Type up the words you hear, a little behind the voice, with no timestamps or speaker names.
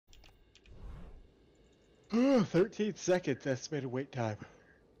13 seconds estimated wait time.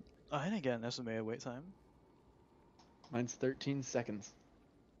 I didn't get an estimated wait time. Mine's 13 seconds.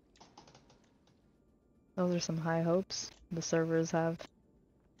 Those are some high hopes the servers have.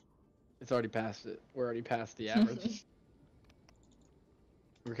 It's already past it. We're already past the average.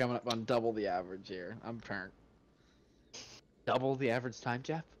 We're coming up on double the average here. I'm turned. Double the average time,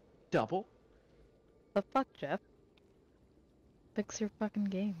 Jeff? Double? The fuck, Jeff? Fix your fucking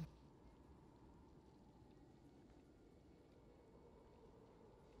game.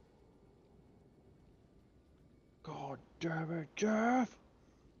 God damn it, Jeff!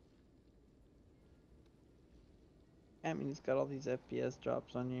 I mean, he's got all these FPS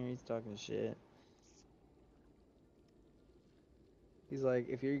drops on here. He's talking shit. He's like,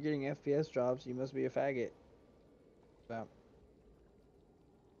 if you're getting FPS drops, you must be a faggot. So,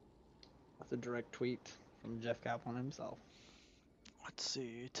 that's a direct tweet from Jeff Kaplan himself. Let's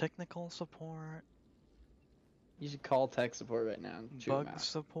see, technical support. You should call tech support right now. And chew 'em Bug out.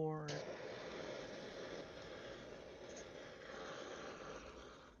 support.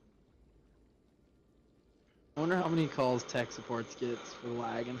 I wonder how many calls tech supports gets for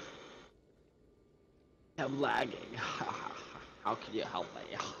lagging. I'm lagging. How can you help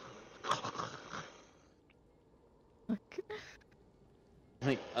me?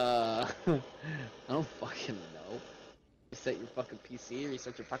 Like, I don't fucking know. Reset your fucking PC,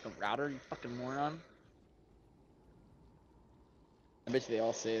 reset your fucking router, you fucking moron. I bet you they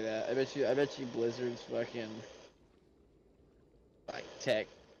all say that. I bet you Blizzard's fucking like tech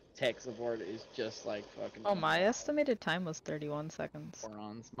support is just like fucking Oh, my estimated time was 31 seconds.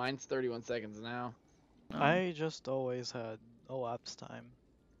 morons. Mine's 31 seconds now. Oh. I just always had elapsed time.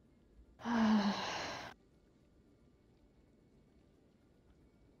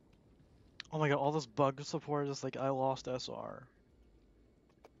 Oh my god, all this bug support is like I lost SR.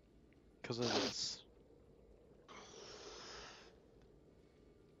 Because of this.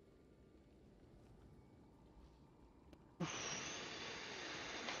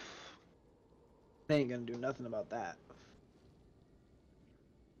 They ain't gonna do nothing about that.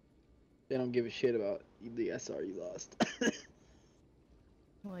 They don't give a shit about the SR you lost.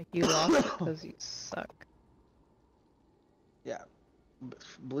 Like, you lost because you suck. Yeah.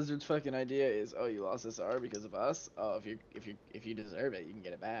 Blizzard's fucking idea is, oh, you lost SR because of us. Oh, if you deserve it, you can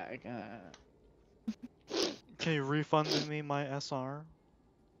get it back. Can you refund me my SR?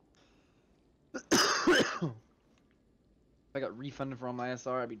 If I got refunded for all my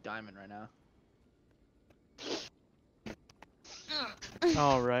SR, I'd be diamond right now.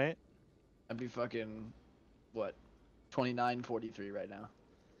 Alright. I'd be fucking, what, 29.43 right now.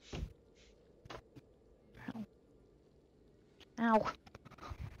 Ow.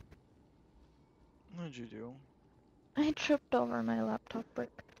 What did you do? I tripped over my laptop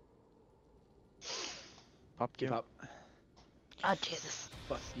brick. Pop you? Pop. Oh, Jesus.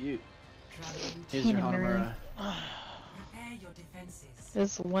 Fuck you. Here's your Hanamura.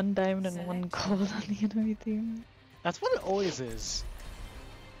 There's one diamond and one gold on the enemy team. That's what it always is.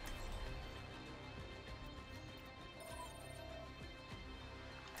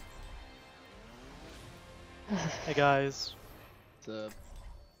 Hey guys. What's up?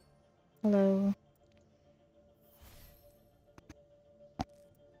 Hello.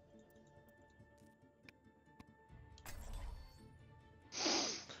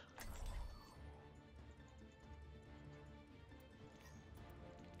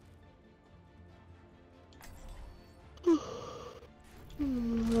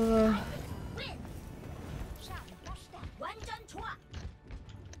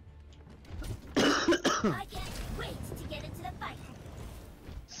 I can't wait to get into the fight.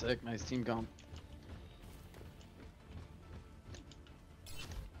 Sick, nice team comp.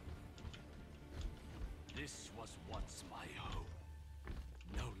 This was once my home.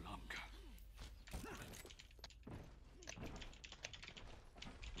 No longer.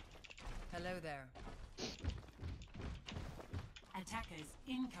 Hello there. Attackers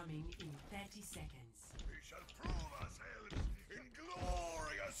incoming in 30 seconds. We shall prove ourselves in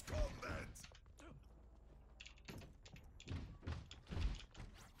glorious combat.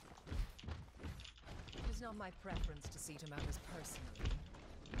 It is not my preference to see to matters personally,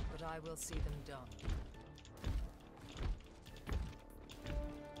 but I will see them done.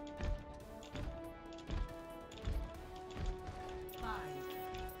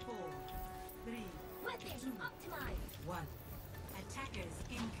 Optimized. 1. Attackers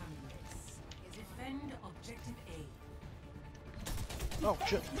incoming. Defend objective A. Oh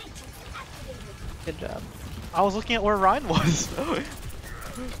shit. Good job. I was looking at where Ryan was.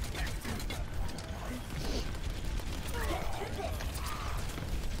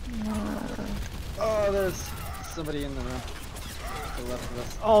 Oh, there's somebody in the room. To the left of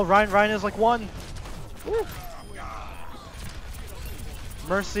us. Oh, Ryan is like one. Woo.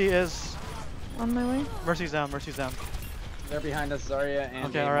 Mercy is. On my way. Mercy's down. Mercy's down. They're behind us, Zarya and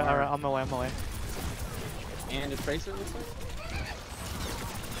Okay, alright, on my way, on my way. And a Tracer looks like?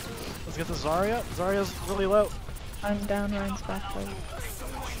 Let's get the Zarya. Zarya's really low. I'm down, Ryan's back though.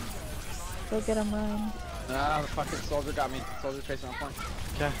 Go get him, Ryan. Ah, the fucking soldier got me. Soldier Tracer on point.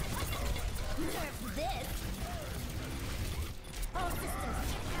 Okay. This. All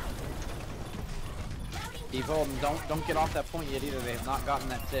systems checked out. Evolve, and don't get off that point yet either. They have not gotten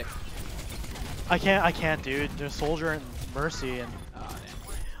that tick. I can't, dude. There's Soldier and Mercy and. Oh,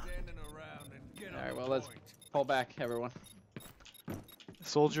 damn. Alright, well, let's pull back, everyone.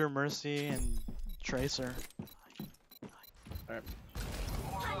 Soldier, Mercy, and Tracer. Alright.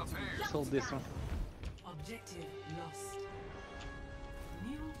 Let's hold this one. Objective lost.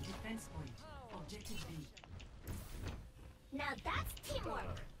 New defense point. Objective B. Now that's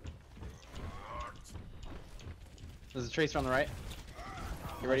teamwork. There's a Tracer on the right.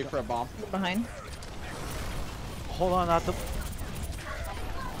 You ready for a bomb? Behind. Hold on, not the.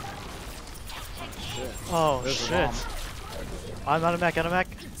 Shit. Oh There's a shit. bomb. I'm out of mech,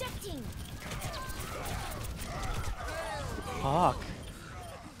 Ejecting. Fuck.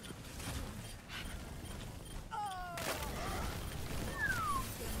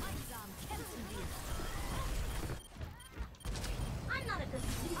 I'm not a good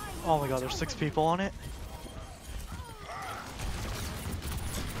Oh my god, there's 6 people on it.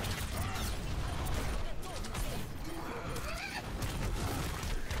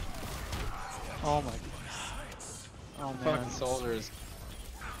 Oh my god. Oh man. Fucking soldiers.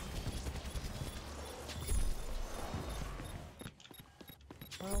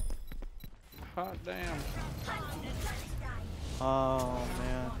 Well, hot damn. Oh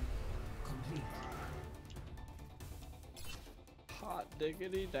man. Complete. Hot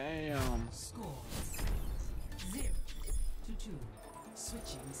diggity damn. Score 0-2.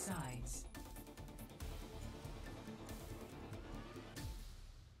 Switching sides.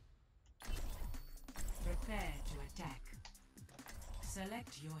 Prepare to attack.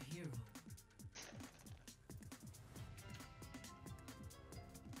 Select your hero.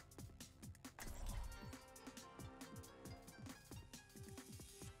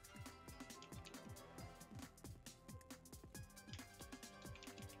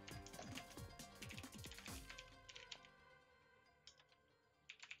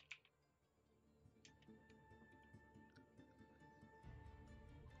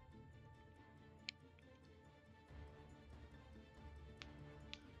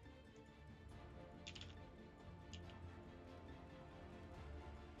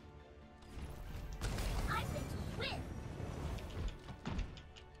 I think you win.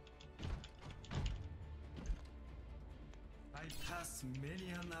 I passed many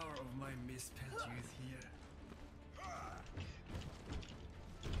an hour of my misspent youth here.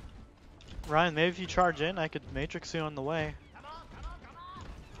 Ryan, maybe if you charge in, I could Matrix you on the way.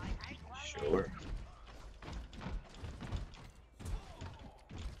 Sure.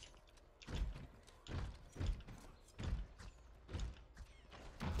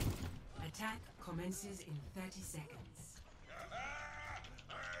 Attack commences in 30 seconds.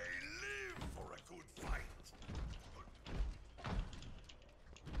 I live for a good fight.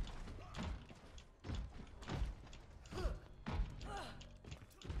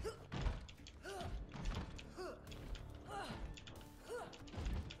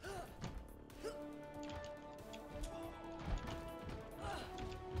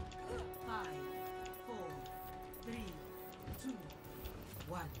 Five, four, three, two,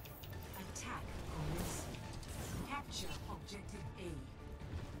 one. Attack commencing. Capture objective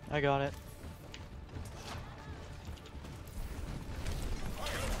A. I got it.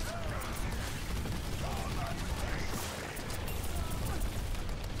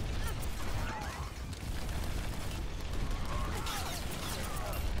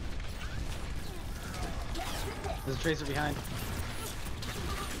 There's a Tracer behind.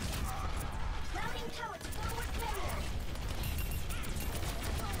 Routing tower to forward barrier.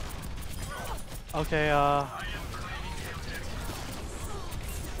 Okay,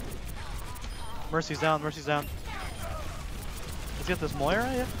 Mercy's down, Mercy's down. Let's get this Moira,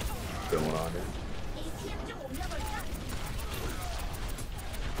 yeah? Going on it. ATM duel number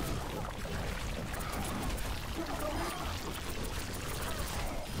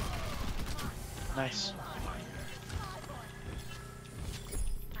 1. Nice.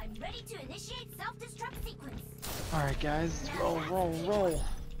 I'm ready to initiate self-destruct sequence. Alright guys, roll.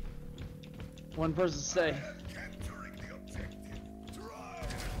 One person stay. Capturing the objective. Try.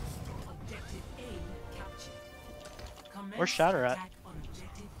 Objective A Where's Shatter at?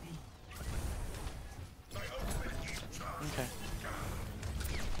 Okay.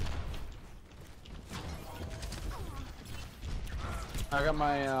 I got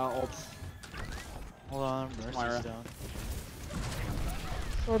my ult. Hold on, Mercy's Myra. down.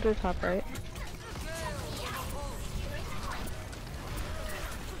 Soldier top right.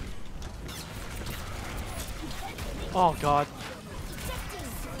 Oh god.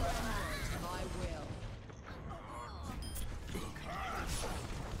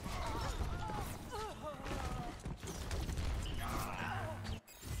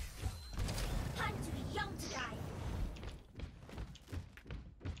 Time to be young to die.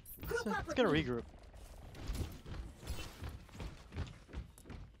 Let's get a regroup.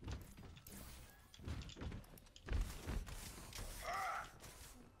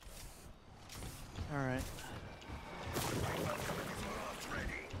 Alright.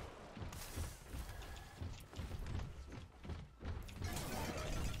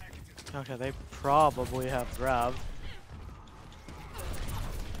 Okay, they probably have grab.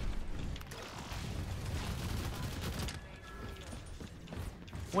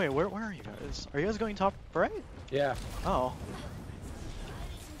 Wait, where are you guys? Are you guys going top right? Yeah. Oh.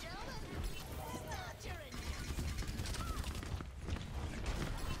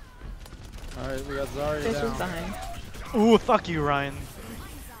 Alright, we got Zarya This is down. behind. Ooh, fuck you, Ryan.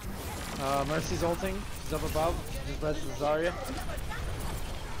 Mercy's ulting. She's up above. Just lets the Zarya.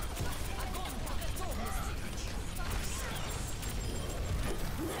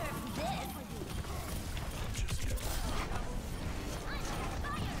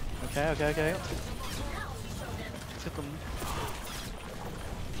 Okay. Took him.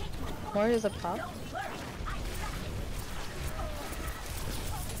 Warrior's up top.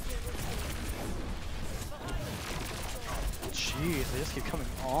 Jeez, they just keep coming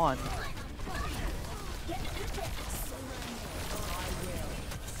on.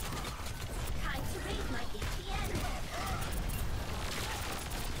 Time to raise my ATM.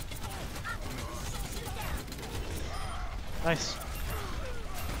 Nice.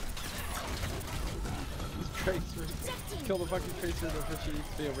 Tracer. Kill the fucking Tracer before she needs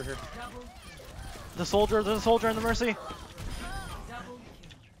to be over here. The soldier and the Mercy.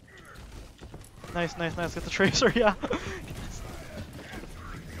 Nice. Get the Tracer, yeah.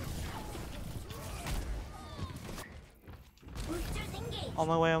 Boosters engaged. On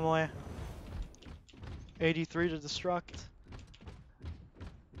my way. 83 to destruct.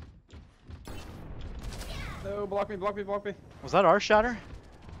 No, block me. Was that our Shatter?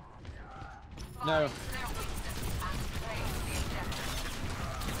 No.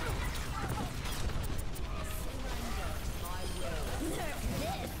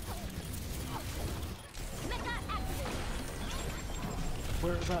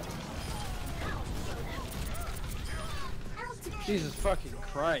 Where is that? Jesus fucking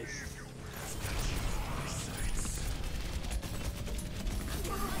Christ.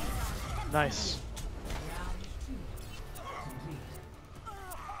 Nice.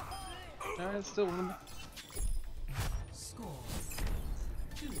 Alright, still one. Score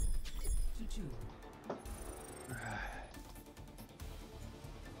 2-2.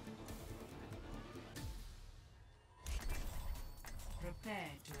 Prepare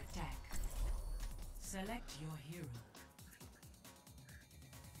to attack. Select your hero.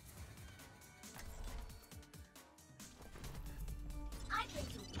 I came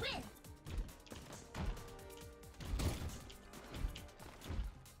to win.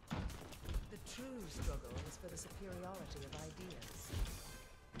 The true struggle is for the superiority of ideas.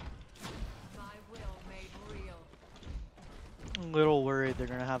 My will made real. I'm a little worried they're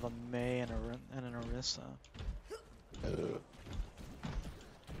gonna have a Mei and an Orisa.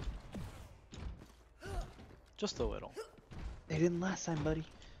 Just a little. They didn't last time, buddy.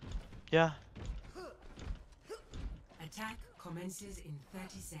 Yeah. Attack commences in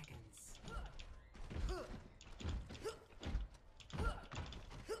 30 seconds.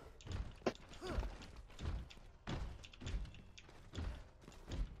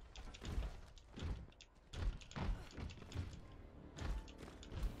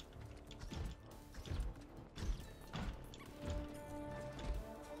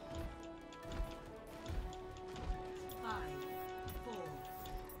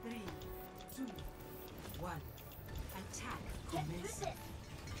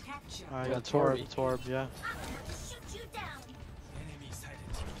 I Yeah, got Torb. Torb, yeah. Shoot you down. Enemy sighted.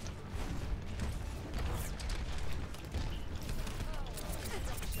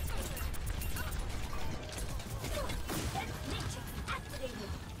 Matrix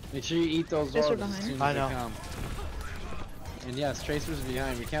activated. Make sure you eat those Tracer orbs as behind. soon as I they know. come. And yes, Tracer's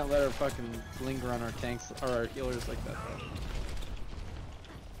behind. We can't let her fucking linger on our tanks or our healers like that though.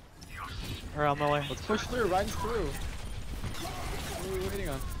 Or on my way. Let's push through, Ryan's through. What are we waiting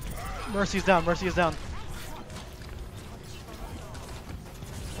on? Mercy's down, Mercy is down.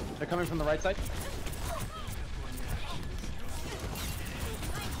 They're coming from the right side.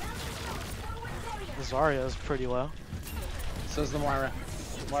 The Zarya is pretty low. So is the Moira.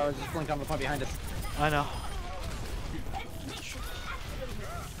 Moira just blinked on the point behind us. I know.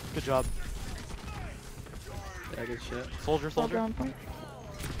 Good job. Yeah, good shit. Soldier, Soldier soldier. on point.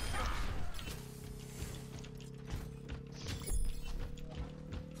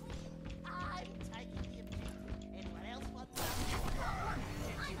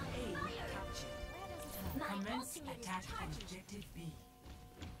 Commence attack on objective B.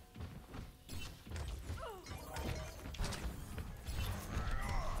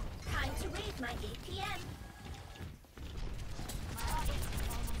 Time to raise my APM.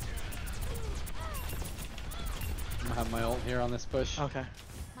 I'm gonna have my ult here on this push. Okay.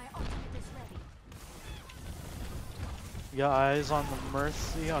 My ultimate is ready. You got eyes on the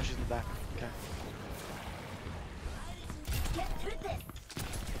Mercy. Oh, she's in the back. Okay. Get through this.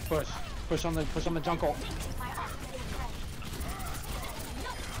 Push. Push on the jungle. My ultimate is ready.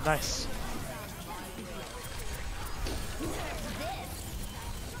 Nice.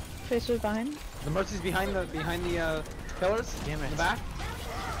 Tracer's behind. The Mercy's behind the pillars. Damn In it. the back.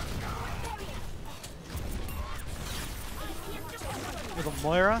 With a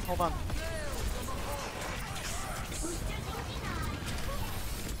Moira? Hold on.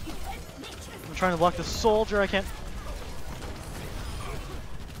 I'm trying to block the soldier. I can't.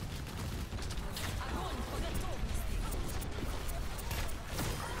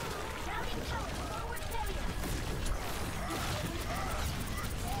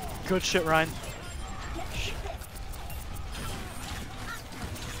 Good shit, Ryan.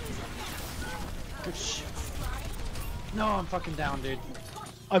 Good shit. No, I'm fucking down, dude.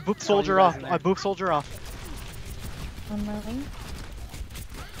 I booped soldier guys off. in there. I booped soldier off. On my way.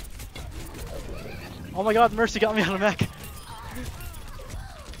 Oh my god, Mercy got me out of mech.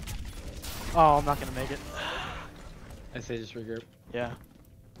 Oh, I'm not gonna make it. I say just regroup. Yeah.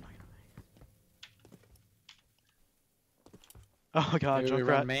 Oh god, Maybe we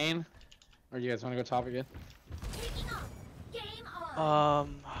run Junkrat. main, or you guys want to go top again? Taking off. Game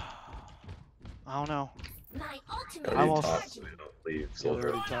on. I don't know. My ultimate I is will. ready. Leave Yeah, they're soldier.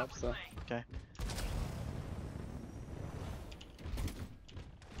 already top, so. Okay.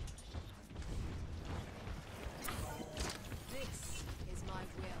 This is my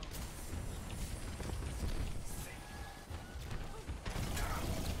will.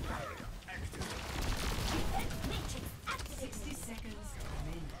 Matrix activated. 60 seconds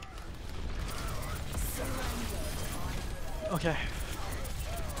remaining. Okay.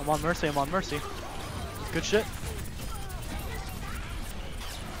 I'm on Mercy. I'm on Mercy. Good shit.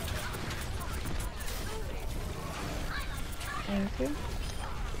 Thank you.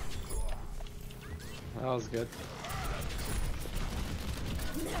 That was good.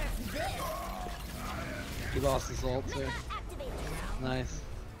 He lost his ult too. Activated. Nice.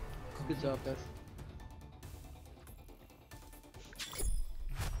 Good job, guys.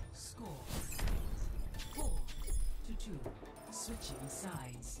 Score 4-2. Switching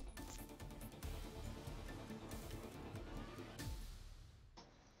sides.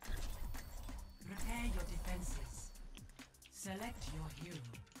 Prepare your defenses. Select your hero.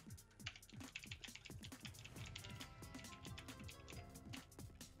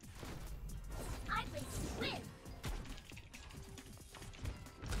 I place to win.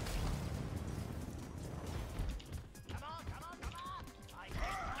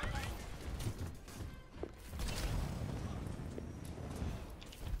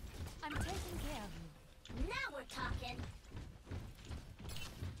 I'm taking care of you. Now we're talking.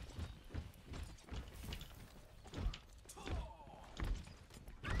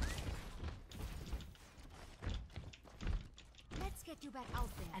 Let's get you back out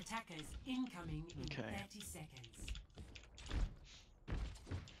there. Attackers incoming in Okay. 30 seconds.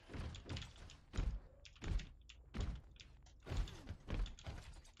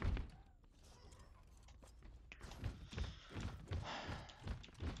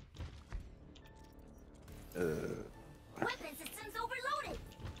 Weapon systems overloaded.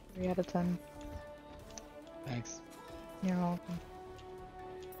 3 out of 10. Thanks. You're welcome.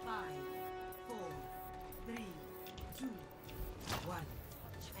 5, 4, 3, 2, 1.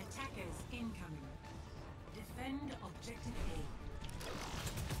 Attackers incoming. Defend objective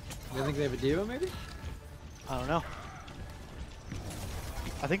A. You think they have a D.va maybe? I don't know.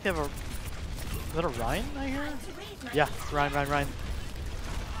 I think they have a. Is that a Ryan I hear? Yeah, it's Ryan.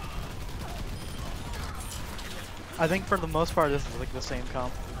 I think for the most part this is like the same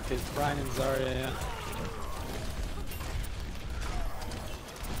comp. It's Brian and Zarya, yeah.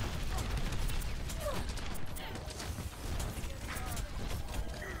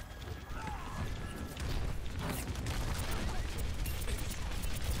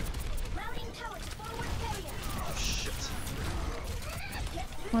 Oh shit.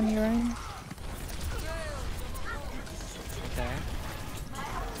 On your own. Okay.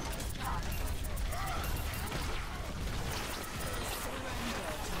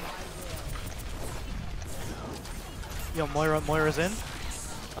 Yo, Moira's in.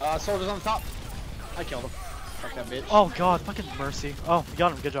 Soldier's on top. I killed him. Fuck that bitch. Oh god, fucking Mercy. Oh, you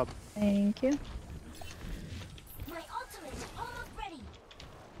got him, good job. Thank you. My ultimate is almost ready.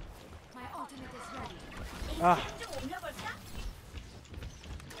 My ultimate is ready. Ah.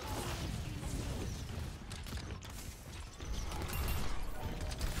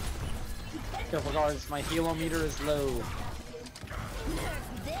 Careful guards, my helo meter is low.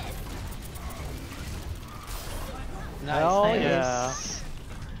 Nice. Hell nice. yeah.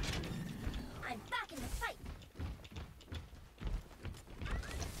 I'm back in the fight.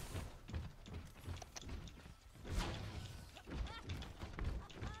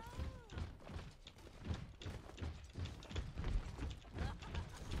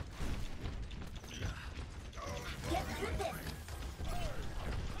 Get through this.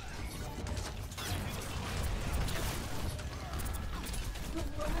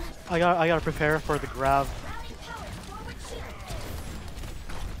 I gotta prepare for the grab.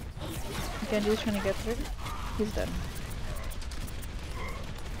 Genji's trying to get through. He's dead.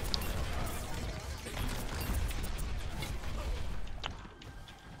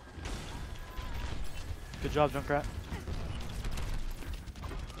 Good job, Junkrat.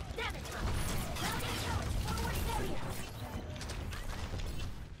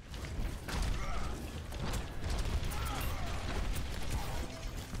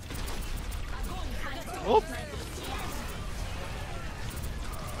 Oh!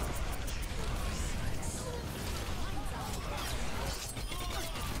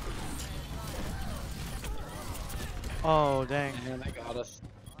 Oh, dang. Man, they got us.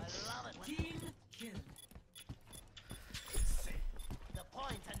 Team kill. The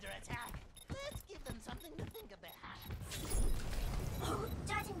point's under attack. Let's give them something to think about.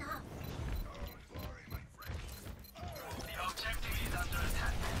 Charging up.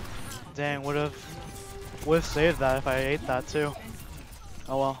 Dang, would've saved that if I ate that too.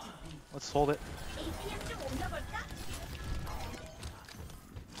 Oh well. Let's hold it.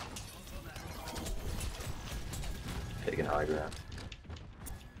 Taking high ground.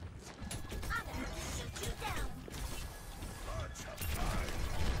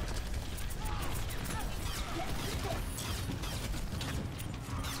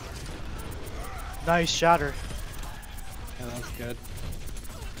 Nice shatter. Yeah, that was good.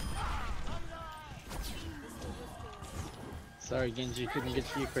 Sorry, Genji, couldn't get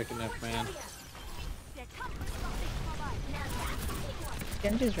you quick enough, man.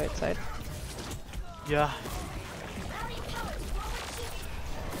 Genji's right side. Yeah.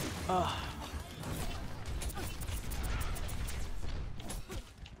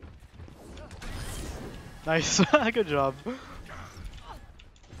 Nice. Good job.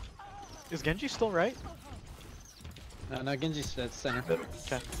 Is Genji still right? No, Genji's at center.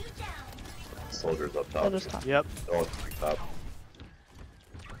 Okay. Soldiers up top. Soldier's top. Yep. Oh, top.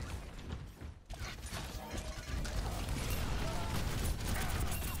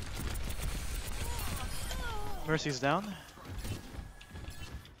 Mercy's down.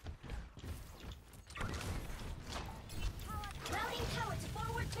 Routing tower to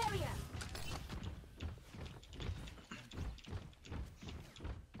forward barrier.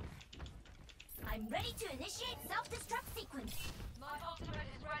 I'm ready to initiate self-destruct sequence. My ultimate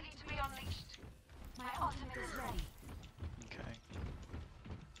is ready to be unleashed. My ultimate is ready. Okay.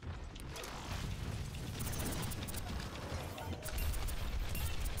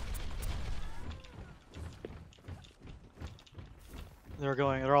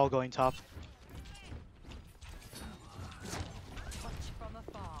 They're all going top. Watch from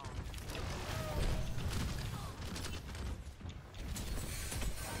afar.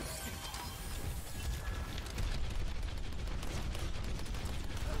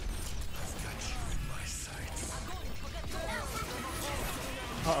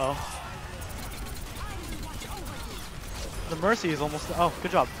 Uh-oh. The Mercy is almost... Oh,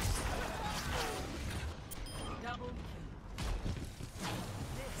 good job. Double kill.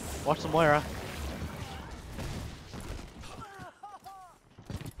 Watch the Moira.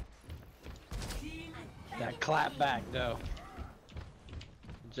 Team That clap back, though.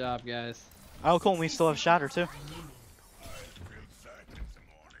 Good job, guys. Oh, cool. We still have Shatter too.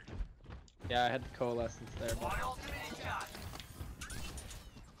 Yeah, I had the coalescence there, but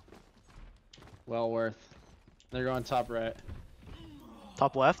well worth. They're going top right.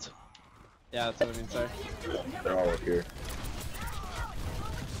 Top left. Yeah, that's what I mean, sorry. They're all up here.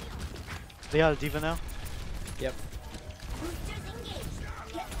 They got a D.Va now. Yep. Boosters engaged.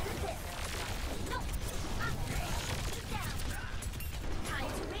 Get through this. No. Down. Time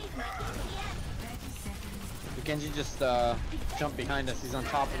to raise my EPM. The Genji just jumped behind us. He's on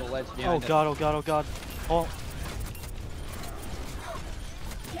top of the ledge behind Oh us. god, oh god, oh god. Oh.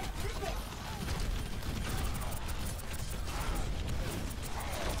 Get through this.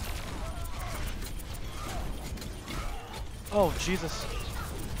 Oh, Jesus.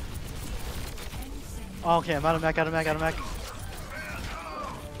 Oh, okay, I'm out of mech, out of mech, out of mech.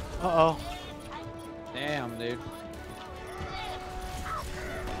 Uh-oh. Damn, dude.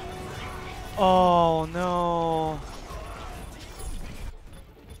 Oh, no.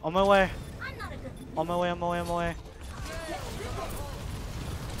 On my way. I'm not a good On my way, on my way, on my way.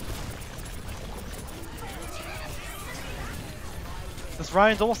 This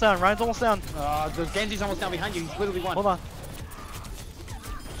Ryan's almost down, Ryan's almost down. The Genji's almost down behind you. He's literally one. Hold on.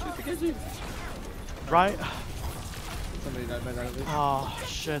 Shoot the Genji. Ryan. Somebody died by that at least. Oh,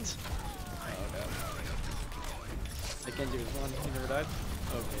 shit. The Genji was one. He never died.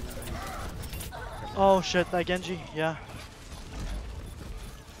 Okay, never mind. Oh, shit, that Genji, yeah.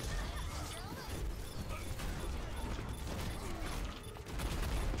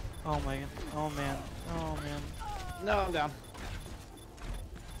 Oh my god. Oh man. Oh man. No, I'm down.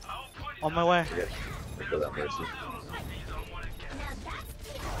 On my way. Okay. Look for that mercy.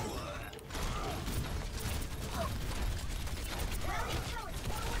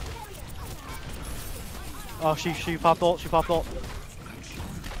 Oh, she popped ult, she popped ult.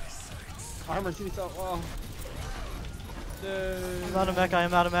 Armor, see yourself. Oh. I'm out of mech, I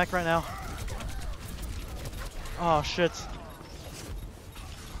am out of mech right now. Oh shit.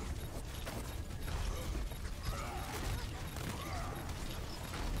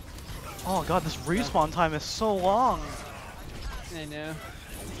 Oh god, this respawn time is so long. I know.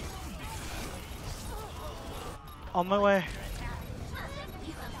 On my way.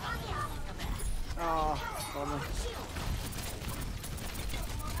 Oh, bummer.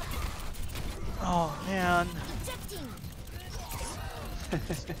 Oh man.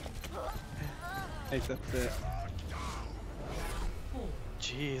 Hey, that's it.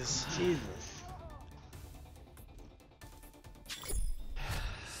 Jeez. Jesus.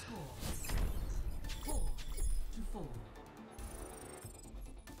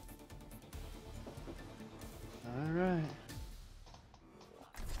 Alright.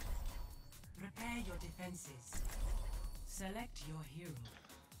 Prepare your defenses. Select your hero.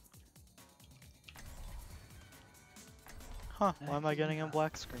 Huh, why am I getting a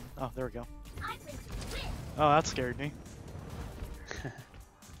black screen? Oh, there we go. I'm ready to win. Oh, that scared me.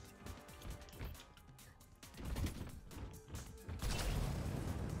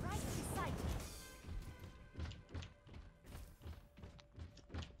 Right beside me.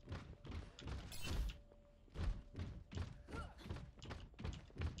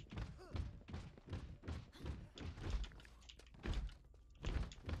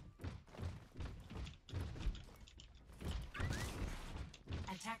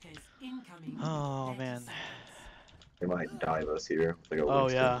 Attackers incoming. Oh man. They might dive us here. Like a Oh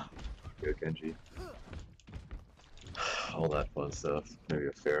Winston. yeah. Go Genji. All that fun stuff. Maybe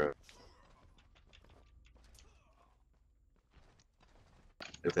a Pharah.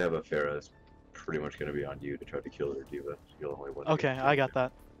 If they have a Pharah, it's pretty much going to be on you to try to kill their D.Va. You'll only win. Okay, I got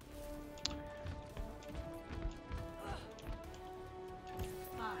that.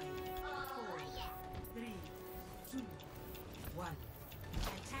 5, 4, 3, 2, 1.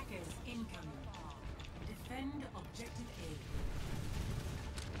 Attackers incoming. Defend objective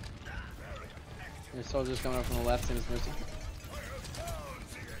A. Your soldier's coming up from the left, same as Mercy.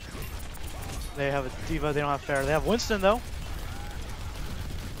 They have a D.Va, they don't have Pharah. They have Winston though.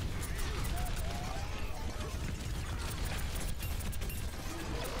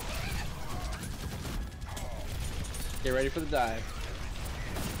 Get ready for the dive.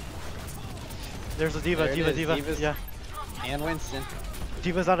 There's a D.Va, There it D.Va, is, D.Va. D.Va's- Yeah. And Winston.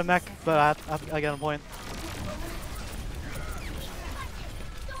 D.Va's out of mech, but I got a point.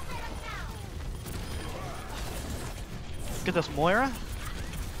 Get this Moira.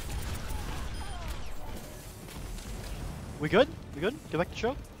 We good? We good? Get back to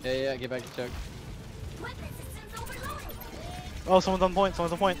choke? Yeah, yeah, get back to choke. Weapon systems overloaded. Oh, someone's on point,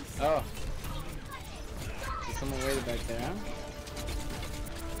 someone's on point. Oh. someone waited back there, huh?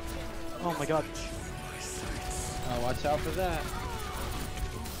 Oh my god. Oh, watch out for that.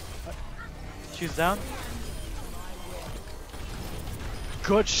 She's down.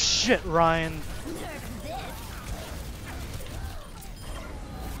 Good shit, Ryan.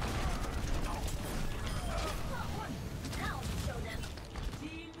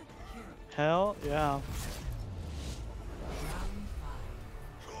 Hell yeah.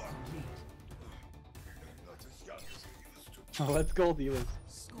 Oh, let's gold elims.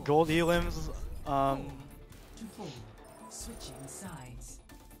 Gold elims. To 4. Switching sides.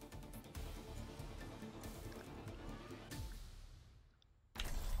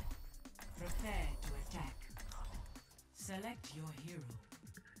 Prepare to attack. Select your hero.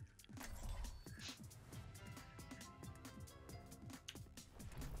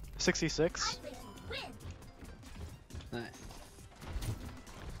 66. Nice.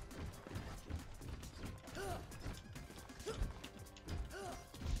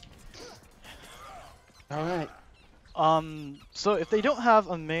 Alright. So if they don't have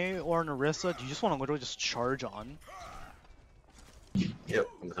a Mei or an Orisa, do you just want to literally just charge on? Yep,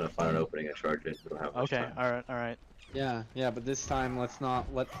 I'm gonna find an opening and charge it. We don't have much Okay, time. alright, alright. Yeah, but this time let's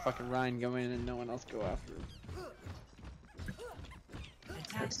not let fucking Ryan go in and no one else go after him.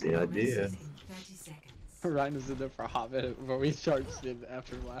 That's the idea. 30 seconds. Ryan was in there for a hot minute before we charged in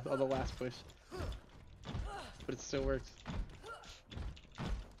after the last push. But it still works.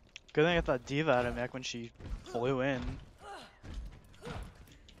 Good thing I got that D.va out of mech when she flew in.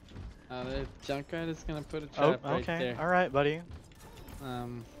 The Junkrat is gonna put a trap right okay, there. alright, buddy.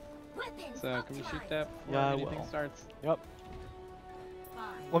 So can we shoot that before Yeah, I anything will. starts? Yep.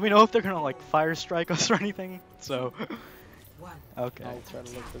 Let me know if they're gonna like fire strike us or anything. So. Okay. I'll try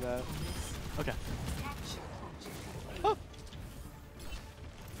to look for that. Okay. Oh.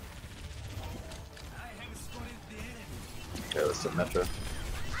 Yeah, that's the Metro.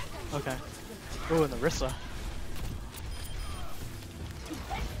 Okay. Ooh, and the Rissa.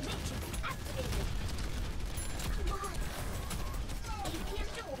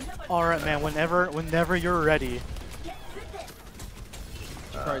 Alright, man, whenever you're ready.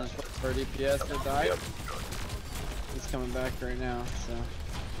 Probably just for DPS to die. Yep. He's coming back right now, so.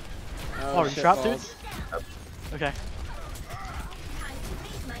 Oh, you shit trapped, dude? balls. Okay.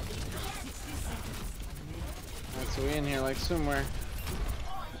 Alright, so we in here like swimwear.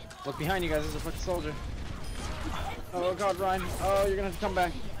 Look behind you guys, there's a fucking soldier. Oh god, Ryan. Oh, you're gonna have to come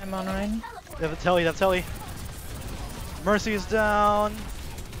back. I'm on Ryan. They have a telly, that telly. Mercy is down.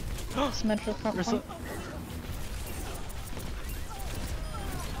 Symmetrical front Rissa. line.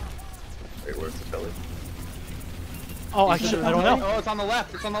 Wait, where's the belly? Oh, I don't know. Oh, it's on the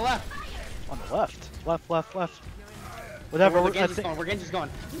left. It's on the left. On the left. Left. Whatever. We're I Genji's think. going. We're Genji's going.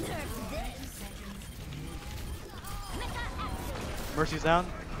 Mercy's down.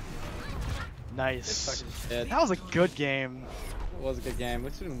 Nice. Dead. That was a good game. It was a good game. We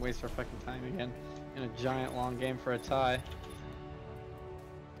didn't waste our fucking time again in a giant long game for a tie.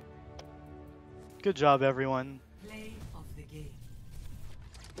 Good job, everyone. Play of the game.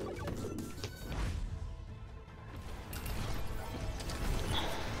 Nerf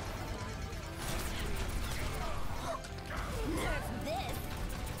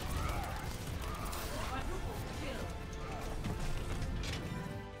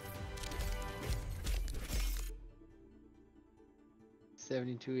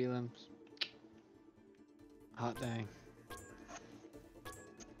 72 elims. Hot dang.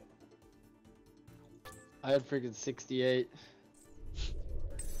 I had freaking 68.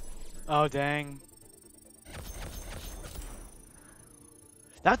 Oh, dang.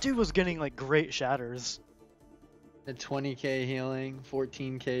 That dude was getting like great shatters. At 20k healing,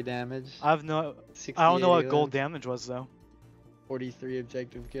 14k damage. I don't know 68 what gold elims, damage was though. 43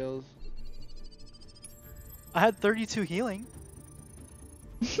 objective kills. I had 32 healing.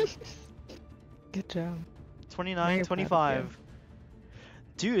 Good job. 29, Very proud of 25.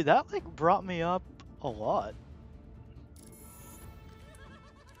 Dude, that like brought me up a lot.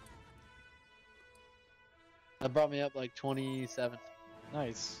 That brought me up like 27.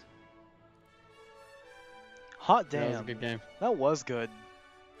 Nice. Hot damn. That was a good game. That was good.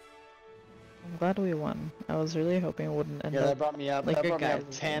 I'm glad we won. I was really hoping it wouldn't end Yeah, that up. brought me up. like That your brought me up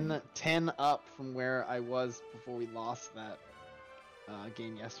guys' 10 up from where I was before we lost that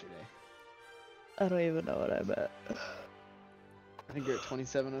game yesterday. I don't even know what I bet. I think you're at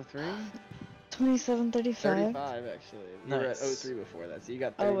 2703. 27:35. 35 actually. You were at Nice. 03 before that, so you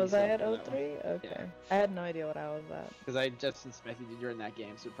got 30. Oh, was I at something that 03? one. Okay. Yeah. I had no idea what I was at. Because I just inspected you during that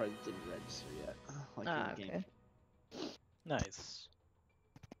game, so it probably didn't register yet. Like in the Okay. game. Nice.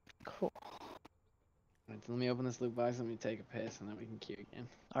 Cool. Alright, so let me open this loot box. Let me take a piss, and then we can queue again.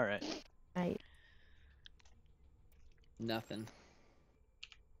 All right. I Nothing.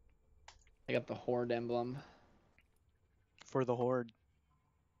 I got the Horde emblem. For the horde.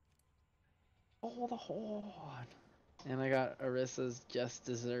 Oh, the Horde. And I got Arissa's Just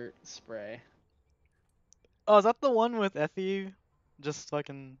Dessert spray. Oh, is that the one with Effie just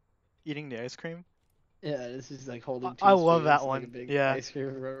fucking eating the ice cream? Yeah, it's just like holding two I love streams, that like a one. big Yeah. ice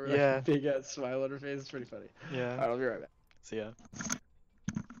cream, Yeah. big ass smile on her face. It's pretty funny. Yeah. Alright, I'll be right back. So yeah.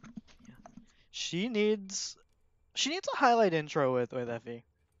 She needs a highlight intro with Effie.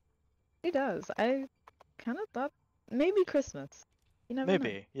 He does. I kind of thought maybe Christmas. You never know.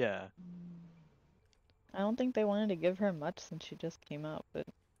 Maybe. Yeah. I don't think they wanted to give her much since she just came out, but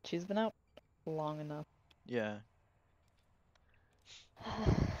she's been out long enough. Yeah.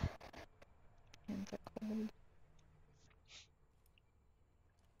 Hands are cold.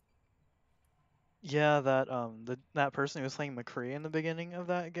 Yeah, that person who was playing McCree in the beginning of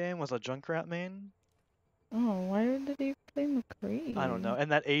that game was a Junkrat main. Oh, why did he play McCree? I don't know.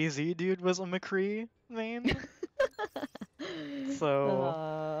 And that AZ dude was a McCree main.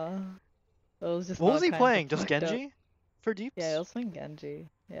 So it was just what all was he kinds of playing? Just fucked up. Genji? For deeps? Yeah, it was playing Genji.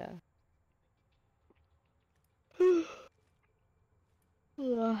 Yeah.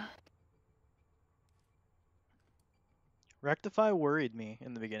 Ugh. Rectify worried me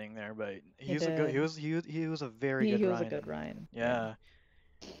in the beginning there, but He he's a good did. he was a very He good was a Ryan. good Ryan. Yeah.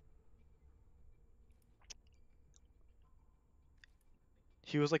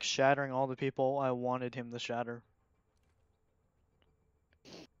 He was like shattering all the people I wanted him to shatter.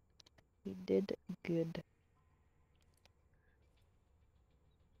 He did good.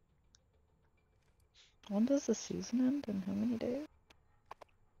 When does the season end and how many days?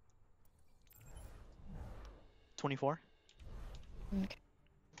 24? Okay.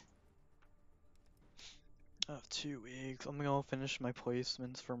 2 weeks. I'm gonna finish my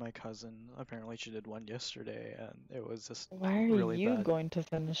placements for my cousin. Apparently she did one yesterday and it was just Why are really you bad. going to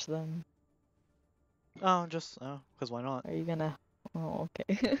finish them? Oh, just because why not? Are you gonna? Oh,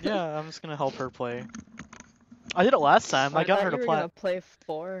 okay. Yeah, I'm just gonna help her play. I did it last time. I got thought her to you were play. gonna play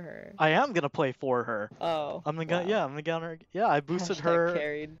for her. I am gonna play for her. Oh. I'm gonna wow. yeah, I'm gonna get on her. Yeah, I boosted Hashtag her.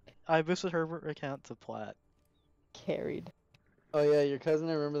 Carried. I boosted her account to plat. Carried. Oh yeah, your cousin.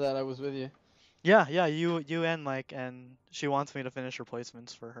 I remember that. I was with you. Yeah, you and Mike, and she wants me to finish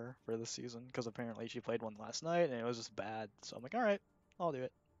replacements for her for this season because apparently she played one last night and it was just bad. So I'm like, all right, I'll do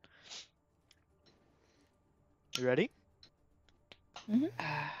it. You ready? Mhm.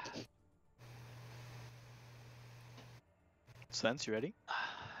 Spence, you ready?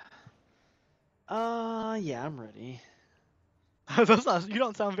 Yeah, I'm ready. That's not. You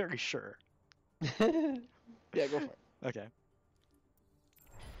don't sound very sure. Yeah, go for it. Okay.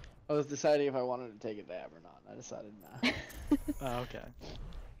 I was deciding if I wanted to take a dab or not. I decided nah. Oh, okay.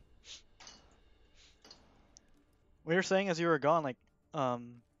 We were saying as you were gone, like,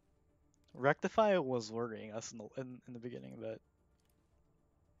 Rectify was worrying us in the beginning, but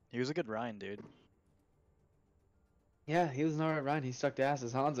he was a good Ryan, dude. Yeah, he was an alright Ryan. He sucked ass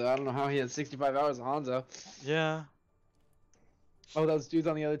as Hanzo. I don't know how he had 65 hours of Hanzo. Yeah. Oh, those dudes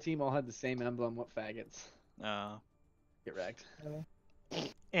on the other team all had the same emblem. What faggots? Get wrecked.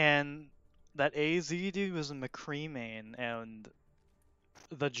 And that AZ dude was a McCree main, and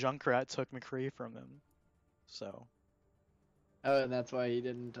the Junkrat took McCree from him. So. Oh, and that's why he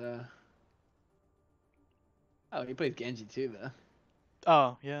didn't, Oh, he plays Genji too, though.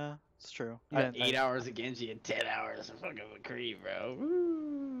 Oh, yeah, it's true. He got 8 hours of Genji and 10 hours of fucking McCree, bro.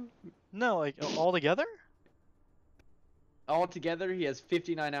 Woo. No, like, all together? All together, he has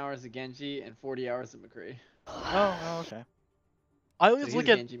 59 hours of Genji and 40 hours of McCree. Oh, okay. I always So look he's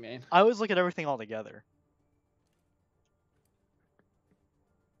a at Genji main. I always look at everything all together.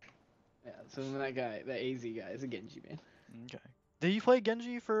 Yeah, so then that guy, that AZ guy, is a Genji main. Okay. Did you play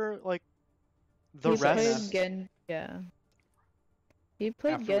Genji for like the He rest? played yeah. He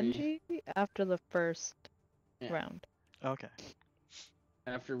played After Genji after the first Yeah. round. Okay.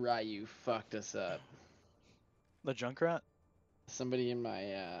 After Ryu fucked us up. The Junkrat? Somebody in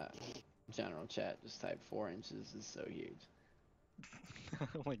my general chat just typed 4 inches is so huge.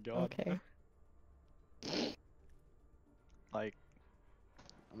 Oh my god. Okay. Like,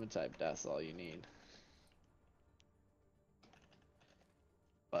 I'm gonna type that's all you need.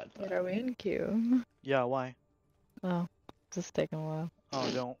 But What are we in queue? yeah, why? Oh, this is taking a while.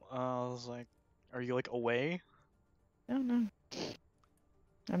 Oh, don't. I was like, are you like away? Oh no.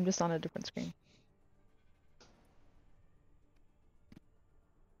 I'm just on a different screen.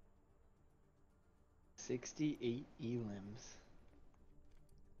 $68 elims.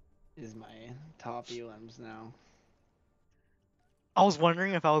 is my top elims now. I was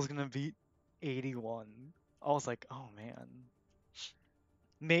wondering if I was gonna beat 81. I was like, oh man.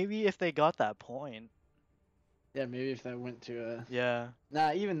 Maybe if they got that point. Yeah, maybe if that went to a. Yeah.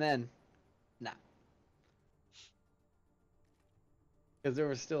 Nah, even then. Nah. Because there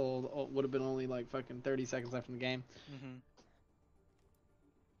was still would have been only like fucking 30 seconds left in the game. Mm-hmm.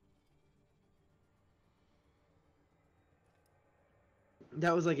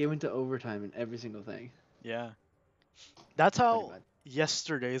 That was like it went to overtime in every single thing. Yeah. That's Pretty how much.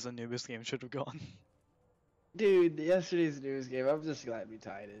 yesterday's Anubis game should have gone. Dude, yesterday's news game, I'm just glad we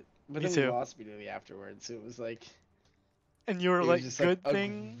tied it. But Me then too. we lost immediately afterwards, so it was like. And you were It was like, just good like,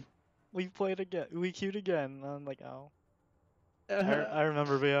 thing we played again. We queued again. And I'm like, oh. I uh,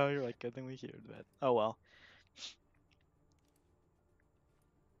 remember, Vio. You're like, good thing we queued, but oh well.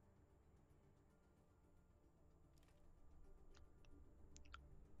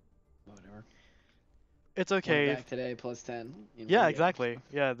 whatever. It's Won okay. back today plus 10. You know, Yeah, yeah. exactly.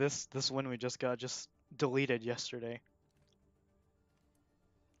 Yeah, this win we just got just deleted yesterday.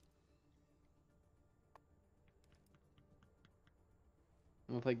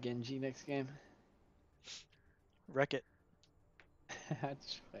 I'm gonna play Genji next game. Wreck it.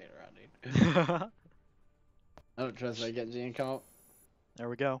 Just play it around, dude. I don't trust my Genji in comp. There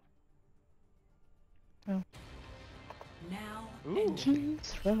we go. Now Ooh. enter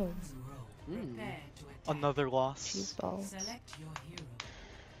King's Row. row. Mm. Prepare to attack. Another loss. Cheese balls. Select your hero.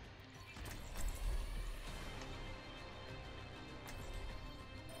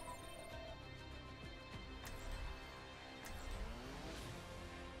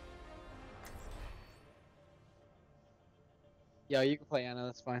 Yo, you can play Anna,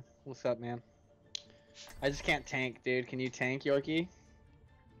 that's fine. What's up, man? I just can't tank, dude. Can you tank, Yorkie?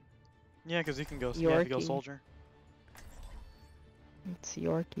 Yeah, because you can go. You have to go Yorkie. soldier. It's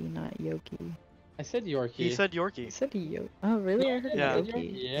Yorkie, not Yoki. I said Yorkie. He said You Yorkie. said Yo. Oh, really? I heard Yeah.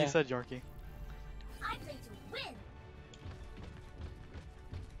 Yoki. Yeah. He said Yorkie. I play to win.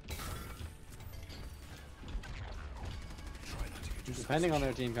 Depending on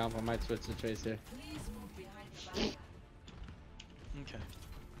their team comp, I might switch to Trace here. Please move behind the barrier. Okay.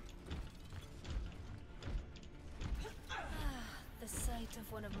 The sight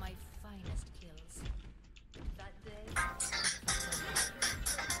of one of my finest kills. That day.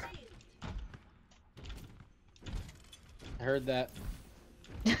 I heard that.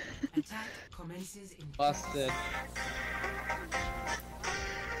 Attack commences in Busted.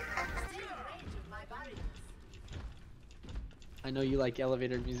 I know you like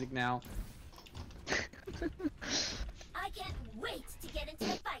elevator music now. I can't wait to get into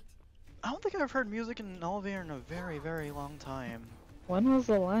the fight. I don't think I've heard music in an elevator in a very, very long time. When was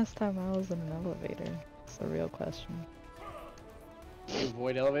the last time I was in an elevator? It's a real question. You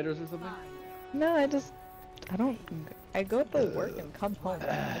avoid elevators or something? No, I go to work and come home.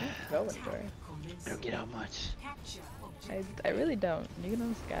 I don't go anywhere. I don't get out much. capture. I really don't. You know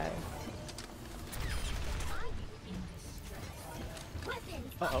this guy.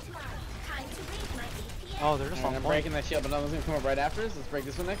 Uh-oh. Time to raise my APS. Oh, they're just Alright, on I'm point. breaking that shield, but another one's gonna come up right after us. Let's break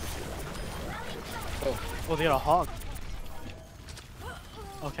this one next. Oh, Oh, they got a hog.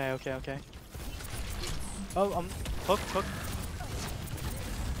 Okay, okay, okay. Oh, hook.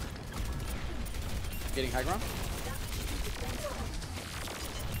 getting high ground.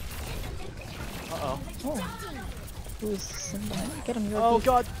 Uh-oh. Oh. Who's Simba? Get him, Yoki. Oh,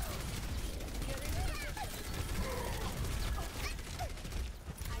 God.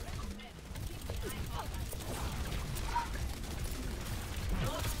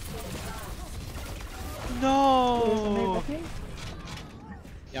 No.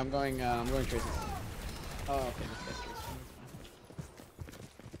 Yeah, I'm going Traces. Oh, okay, this guy's Traces.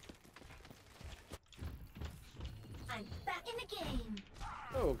 I'm back in the game.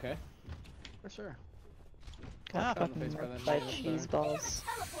 Oh, okay. For sure. Got Ah, on the face fucking by wrecked that by man, cheese that's balls.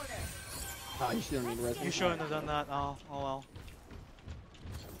 Teleporter. Oh, you still don't need res. You shouldn't have done that. Oh well.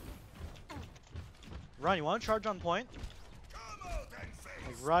 Ryan, you want to charge on point?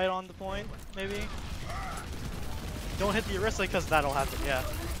 Like right on the point, maybe? Don't hit the Orisa because that'll happen, yeah.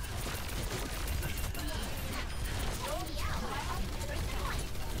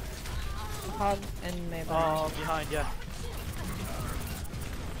 Hog and Maybe. Oh, behind, yeah.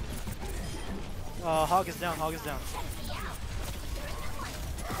 Hog is down, Hog is down.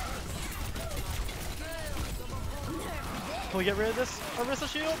 Can we get rid of this Orisa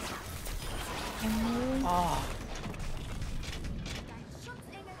shield? Oh.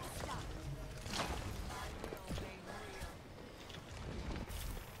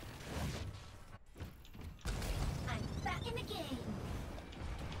 I'm back in the game.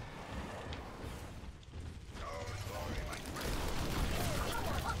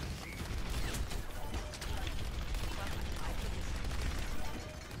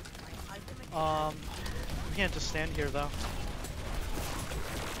 We can't just stand here though.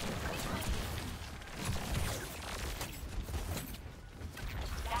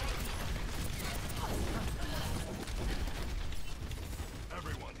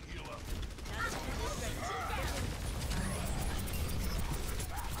 Everyone heal up.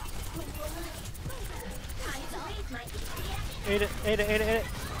 Ate it, ate it, ate it, ate it.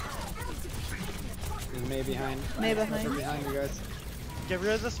 There's May behind. May behind. They're behind you guys. Get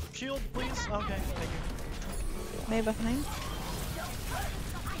rid of this shield, please. Okay, thank you. May behind.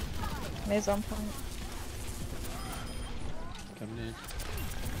 May's on point. Coming in.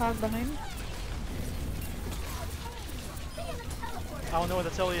 Hog behind. I don't know where the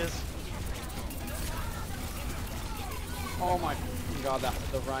Tilly is. Oh my god, that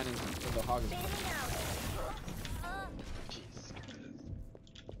the Rhine and the Hog is. Jesus.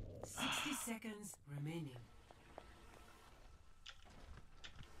 60 seconds remaining.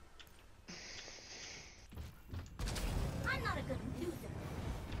 I'm not a good loser.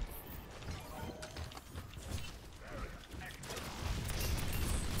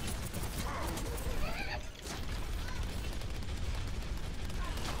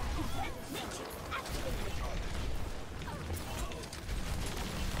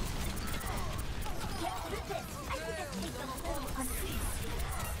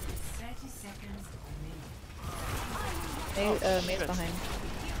 May's behind.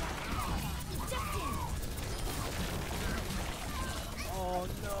 Oh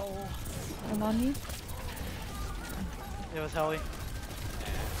no. I'm on you. It was Helly.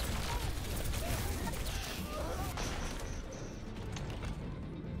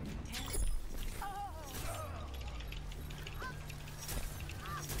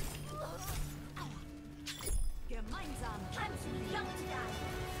 Gemeinsam I'm too young to die.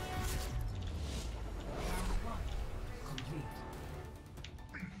 Complete.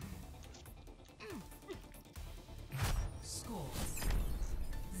 Score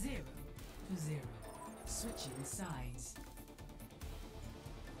 0-0. Switching sides.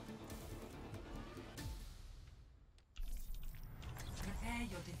 Prepare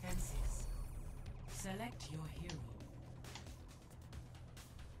your defenses. Select your hero.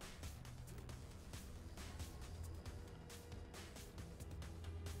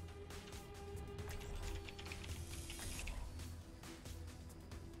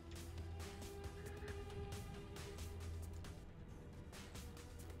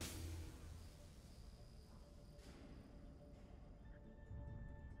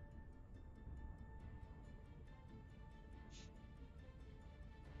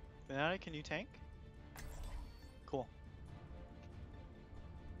 Fnatic, can you tank? Cool.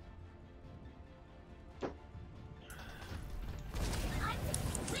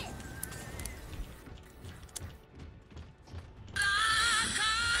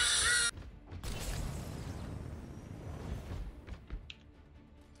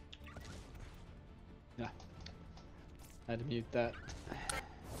 Yeah. I had to mute that.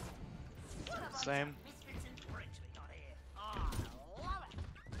 Same.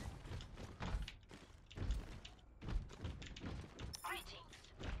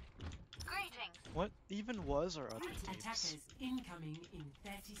 What even was our other teams? Attackers incoming in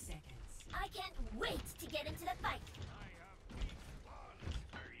 30 seconds. I can't wait to get into the fight.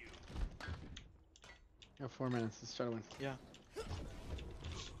 You have 4 minutes. Let's try to win. Yeah. You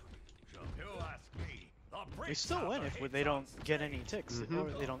ask me. We still win if they don't get any ticks. Or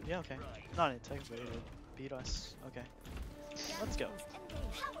they don't. Yeah, okay. Not any ticks, but they beat us. Okay. Let's go.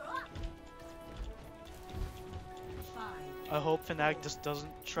 I hope Fnatic just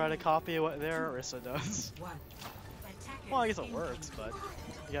doesn't try to copy what their Orisa does. Well, I guess it works, but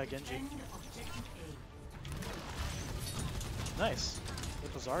you got Genji. Nice.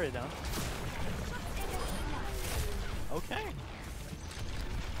 Put the Zarya down. Okay.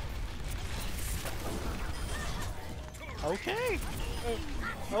 Okay.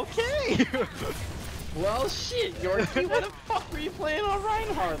 Okay. Well, shit, Yorkie, what the fuck were you playing on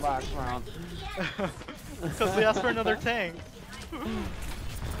Reinhardt last round? Because we asked for another tank.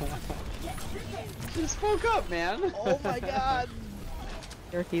 Just spoke up, man. Oh my god.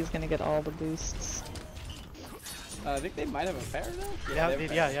 Yorkie's gonna get all the boosts. I think they might have a fair though. Yeah, they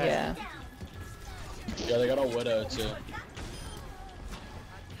have yeah. Yeah, they got a Widow too.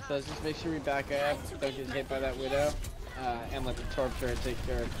 So let's just make sure we back up, don't get hit by that Widow, and let the Torp turret take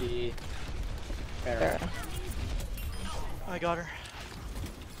care of the Pharah. I got her.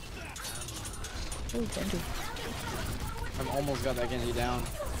 Ooh, Genji. I've almost got that Genji down.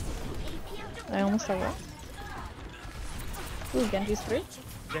 I almost saw that. Ooh, Genji's free.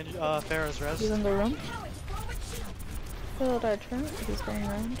 Genji, Pharah's res. He's in the room. Killed our turret. He's going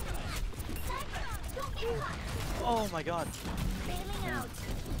around. Oh my god.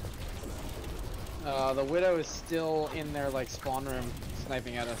 The Widow is still in their like spawn room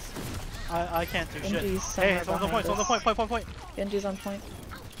sniping at us. I can't do shit. Genji's Hey, somewhere it's on the point, behind it's on the us. point. Genji's on point.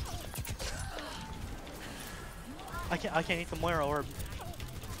 I can't eat the Moira orb.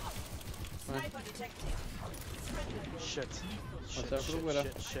 Shit. Watch out for the Widow.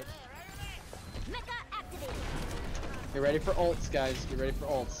 Shit. Get ready for ults, guys. Get ready for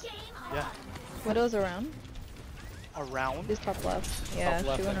ults. Yeah. Widow's around. Around? She's top left. Yeah, Top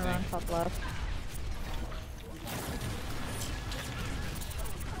left, she went I around think. top left.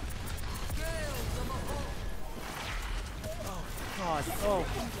 God. Oh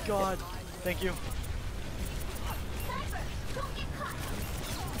god. Thank you.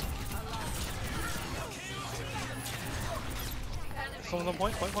 Someone's on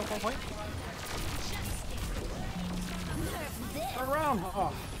point. Around.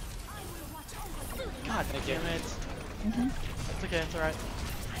 Oh. God damn it. It's okay, it's alright.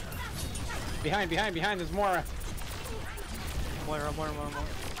 Behind. There's Moira. Moira.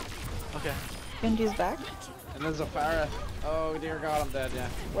 Okay. Genji's back. And there's a Pharah. Oh dear God, I'm dead. Yeah.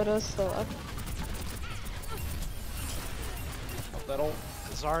 Widow's still up. Up that ult.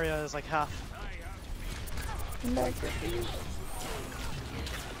 Zarya is like half. I'm back.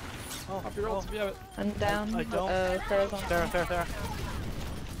 Oh, Up your ults if you have it. I'm down. I don't. Pharah's on Fair.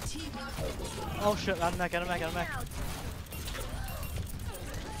 Oh shit, out of mech.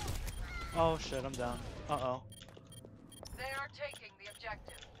 Oh shit, I'm down. Uh-oh. They are taking the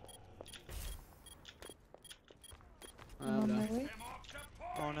objective. I'm on my way.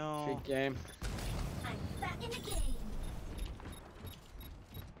 Oh no. Good game. I'm back in the game.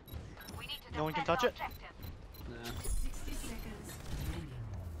 No one can touch it? Nah. 60 seconds remaining.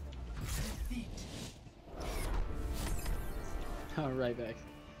 Defeat. Oh, right back.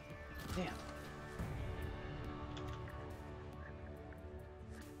 Damn.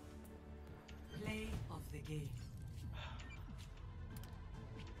 Play of the game.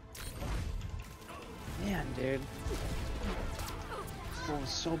 Man, dude. This was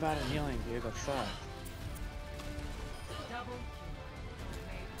so bad at healing, dude. That sucked. Double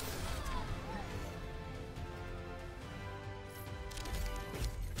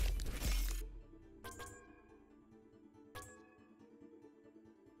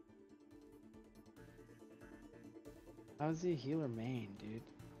How's he a healer main, dude?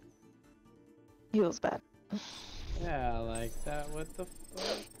 He was bad. Yeah, like that. What the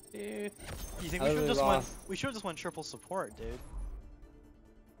fuck, dude? You think I we should really just lost. went triple support, dude?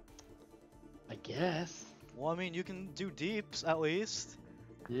 I guess. Well, I mean, you can do deeps at least.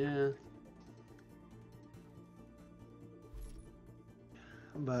 Yeah.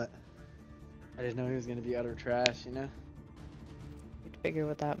 But I didn't know he was gonna be utter trash, you know? You'd figure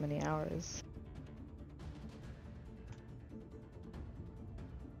with that many hours.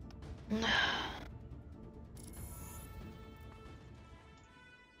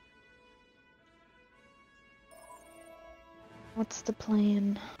 What's the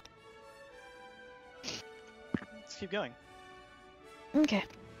plan? Let's keep going. Okay.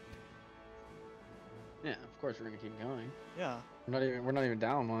 Yeah, of course we're gonna keep going. Yeah. We're not even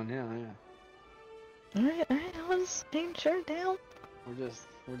down one. Yeah. Alright, I was making sure down. We just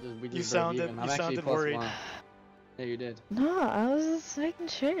broke You sounded even. I'm actually plus worried. 1. Yeah, you did. No, I was just making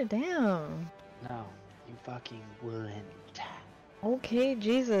sure down. No, you fucking weren't. Okay,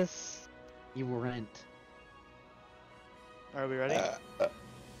 Jesus. You weren't. Are we ready?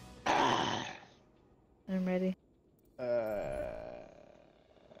 I'm ready.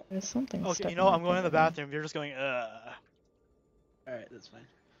 There's something Okay, stuck you know, in my I'm going to the throat. bathroom. You're just going, Alright, that's fine.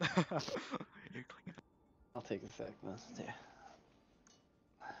 I'll take a sec. Yeah.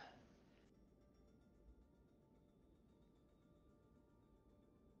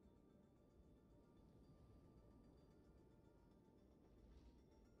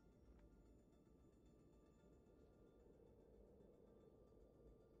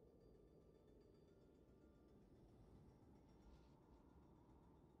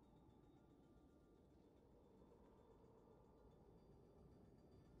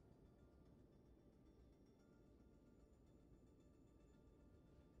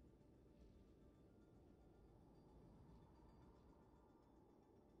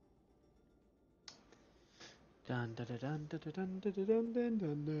 Dun dun dun dun dun dun dun dun dun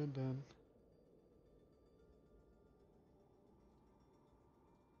dun dun dun.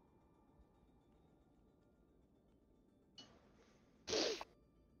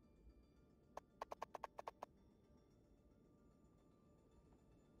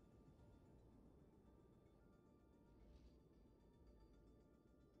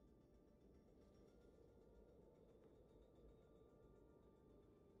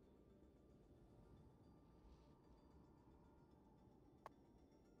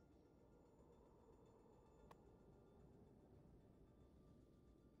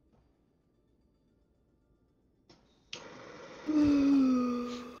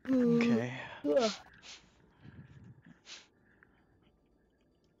 Okay.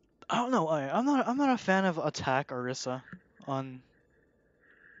 I don't know. I'm not a fan of attack Orisa on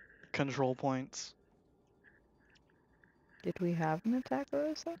control points. Did we have an attack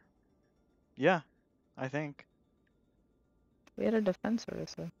Orisa? Yeah, I think. We had a defense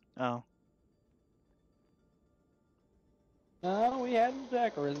Orisa. Oh. No, we had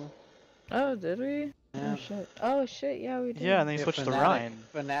attack arisen. Oh, did we? Yeah. Oh shit. Oh shit, yeah we did. Yeah, and then he Yeah, switched to Fnatic, Ryan.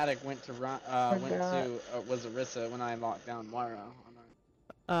 Fnatic went to Forgot. was Orisa when I locked down Moira.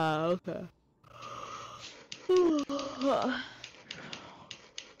 Okay.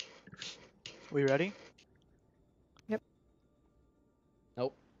 We ready? Yep.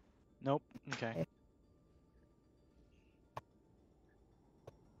 Nope. Nope. Okay.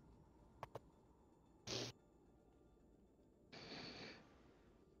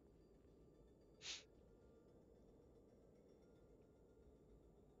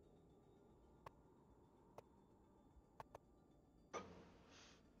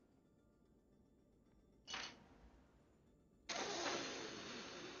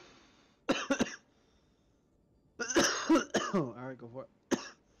 Alright, go for it.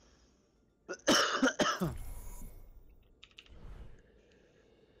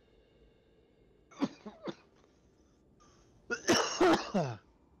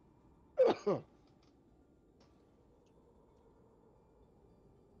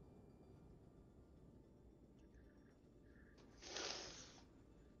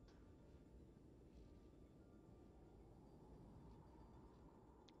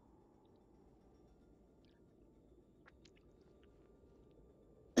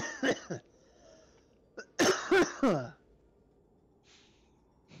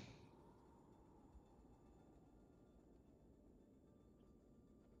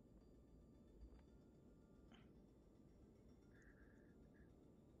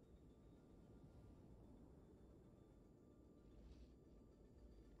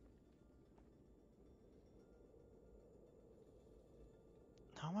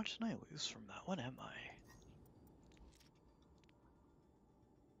 How much did I lose from that? What am I?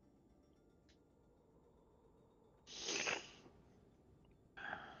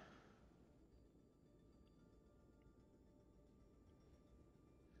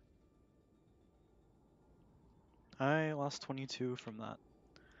 I lost 22 from that.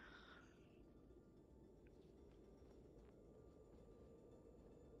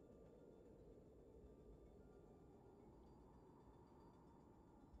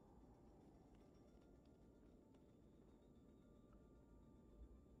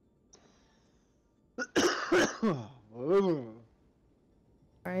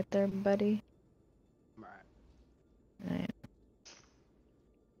 Right there, buddy. Right. Alright.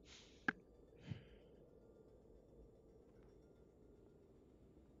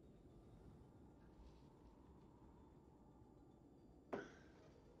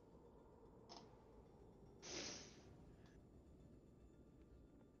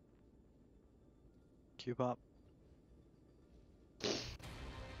 Q-pop.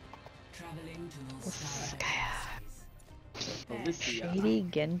 Traveling to This Nostalgia guy. Galaxies. Shady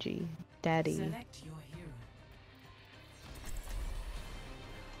Genji. Daddy. Select your hero.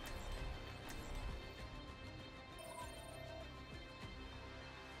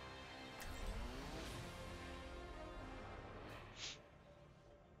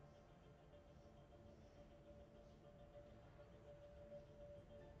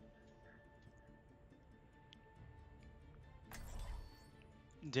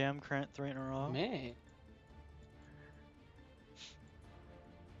 Damn, Krant 3 in a row. Man.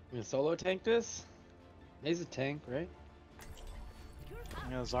 You gonna solo tank this? He's a tank, right?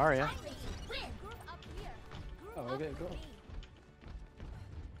 You know, Zarya. Oh, okay, cool.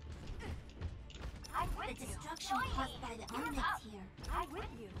 The destruction caused by the elements here. I'm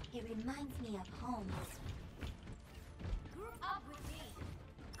with you. It reminds me of home. Group up with me.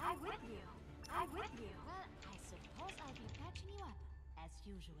 I'm with you. I'm with you. Well, I suppose I'll be patching you up, as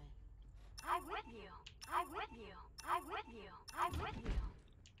usual. I'm with you. I'm with you. I'm with you. I'm with you.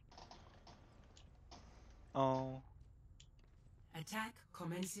 Oh. Attack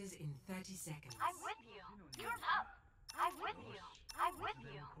commences in 30 seconds. I'm with you. Group up. I'm with you. I'm with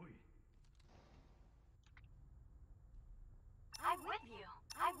you. I'm with you.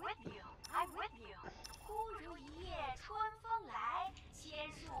 I'm with you. I'm with you. 忽如一夜春风来，千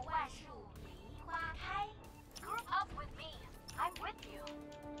树万树梨花开。 Group up with me. I'm with you.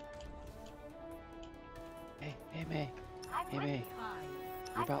 Hey, May. I'm Hey, with May. you.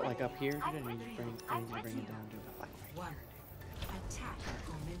 You're about like up here, dude. I'm I need with to you. bring I'm it with down you. to about like right One. Attack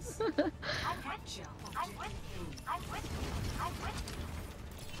commence. Capture objective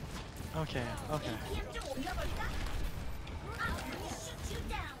A. Okay, okay.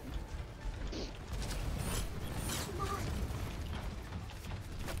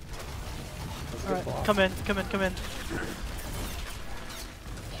 Alright, come in, come in, come in.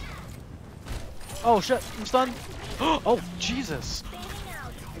 Oh shit, I'm stunned. Oh, Jesus.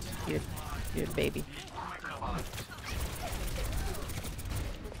 Cute, cute baby.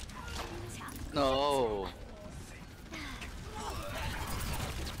 No.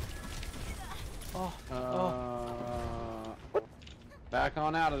 Back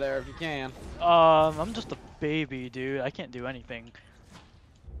on out of there if you can. I'm just a baby, dude. I can't do anything.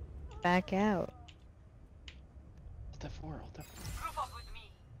 Back out. Alt F4, Alt F4.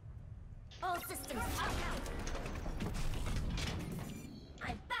 All systems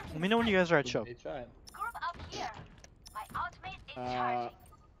Let me know when you guys are at show. They tried. Group up here. My ultimate is charging.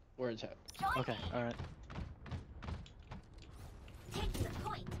 We're in chat. Okay, alright. take the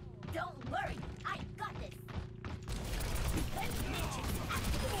point. Don't worry, I got this.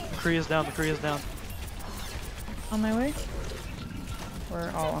 McCree is down, McCree is down. On my way?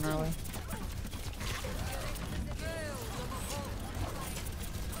 We're all on our way.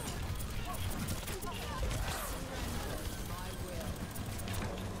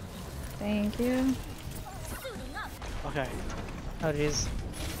 Thank you. Okay. Oh jeez.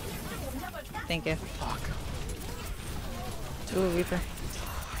 Thank you. Fuck. Ooh, Reaper.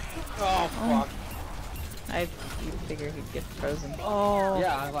 Oh fuck. I figure he'd get frozen. Oh.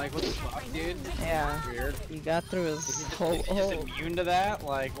 Yeah, I'm like, what the fuck, dude? Yeah. Weird. He got through his whole. He's just immune to that,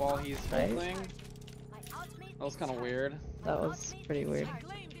 like while he's Right. holding. That was kind of weird. That was pretty weird.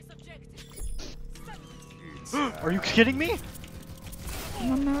 Are you kidding me?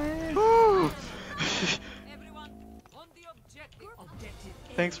 I'm on my way.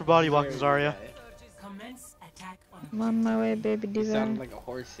 Thanks for body blocking, Zarya. Commence attack on I'm on my way, baby He D.va. sounded like a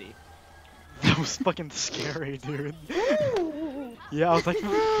horsey. That was fucking scary, dude. Yeah, I was like.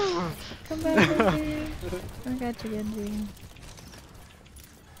 Come back, baby. I got you, Genji.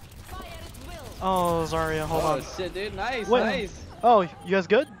 Oh, Zarya, hold on. Shit, dude. Nice, Wait. nice. Oh, you guys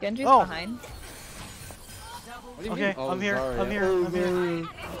good? Genji's Oh. behind. What do you Okay, mean? Oh, I'm here, Zarya. I'm here, Oh, I'm here. Zarya.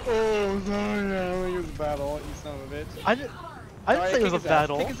 Oh, Zarya. Look at the battle, you son of a bitch. I didn't Zarya, say it was kick a his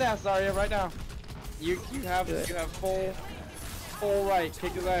battle. Ass. Kick his ass, Zarya, right now. You have full right.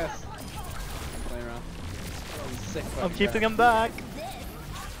 Kick his ass. Play around. Oh, sick I'm fucking keeping guy. him back.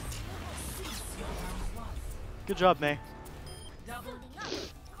 Good job, May.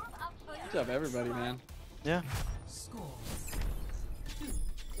 Good job, everybody, man. Yeah. score 2-0.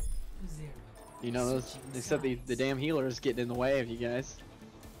 You know, they said the damn healer is getting in the way of you guys.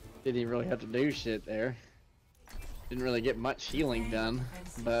 Didn't even really have to do shit there. Didn't really get much healing done,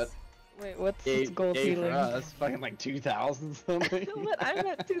 but Wait, what's this gold gave for healing? us fucking like 2,000 something. What? I'm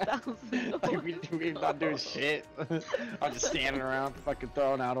at 2,000. Like, we're not doing shit. I'm just standing around fucking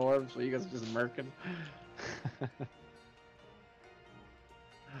throwing out orbs while you guys are just murking.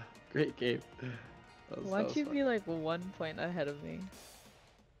 Great game. Why don't you be like 1 point ahead of me?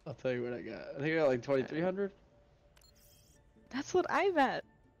 I'll tell you what I got. I think I got like 2,300. That's what I'm at.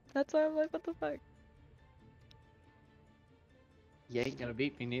 That's why I'm like, what the fuck? You ain't gonna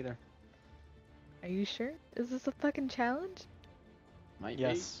beat me neither. Are you sure? Is this a fucking challenge? Might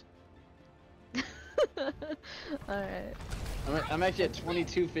Yes. Alright. be. I'm actually at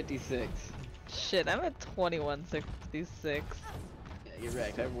 2256. Shit, I'm at 2166. Yeah, you're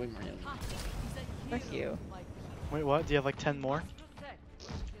right. I have way more healing. Fuck you. Wait, what? Do you have like 10 more?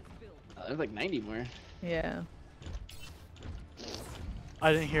 There's like 90 more. Yeah.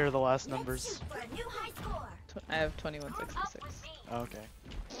 I didn't hear the last numbers. I have 2166. Okay.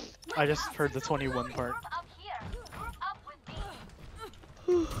 I just heard the 21 part.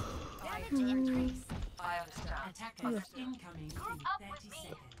 Attackers incoming in 30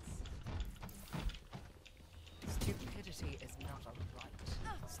 seconds. Stupidity is not a right.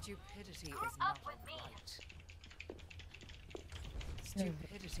 Stupidity is not a right.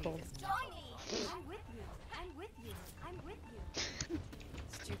 Stupidity is not a right. I'm with you. I'm with you. I'm with you.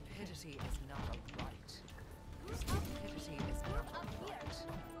 Stupidity is not a right. Stupidity is not a right.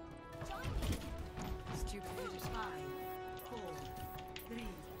 Stupidity. 5, 4, 3,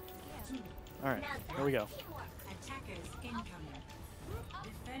 2. Alright, here we go. Attackers incoming.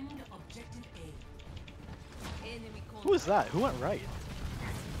 Defend objective A. Who is that? Who went right?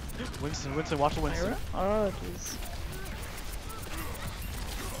 Winston, watch the Winston. Myra? Oh, jeez.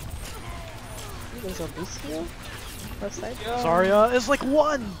 There's a Lucio? Left side? Zarya is like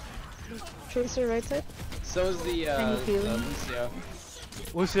 1! Tracer right side? So is the Lucio.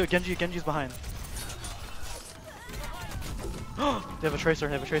 Lucio, Genji's behind. They have a tracer,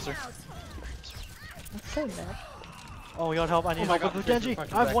 That's so bad. Oh, we got help, I need my help God, with the Genji!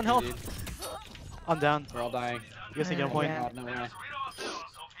 tracer I have 1 health! dude. I'm down. We're all dying. You guys can get a point? Yeah. God, no way.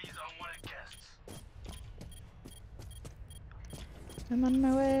 I'm on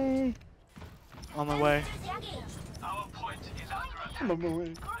my way. On my way. I'm on my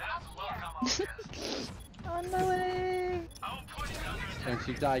way. On my way. Don't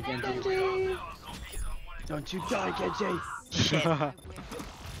you die, Genji. Genji. Don't you die, Genji. Shit.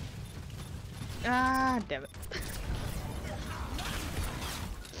 Ah, damn it.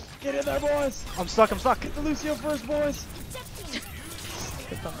 Get in there, boys. I'm stuck. Get the Lucio first, boys.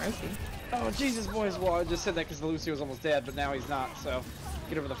 Get the Mercy. Oh, Jesus, boys. Well, I just said that because the Lucio was almost dead, but now he's not, so get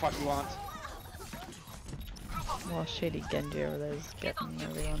whatever the fuck you want. Well, shady Genji over there is getting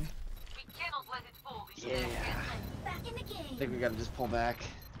everyone. Yeah. I think we gotta just pull back.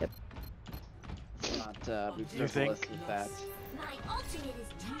 Yep. Not, be You think? with that. My ultimate is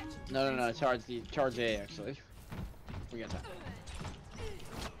charged. No, charge A, actually. We got time.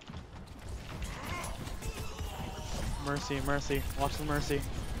 Mercy. Watch the Mercy.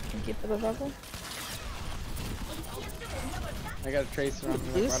 Thank you for the bubble. I got a tracer on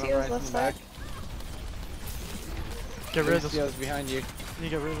me, Lucio's right on left the back. side. Get rid of this. Lucio's behind you. You need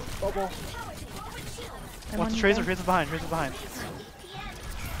to get rid of this bubble. I'm Watch on the you tracer, guys. Tracer's behind.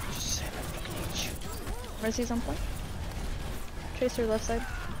 Mercy's on point. Tracer left side.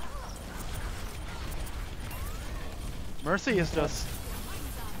 Mercy is just...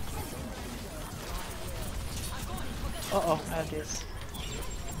 Uh-oh. Oh, jeez.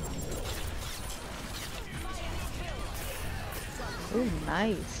 Ooh,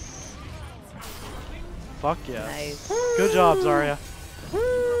 nice. Fuck yes. Nice. Good job, Zarya.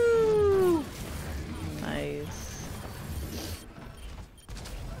 Woo! Nice.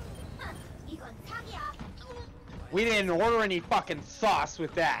 We didn't order any fucking sauce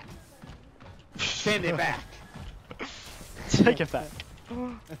with that. Send it back. Take it back.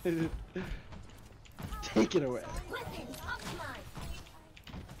 Take it away.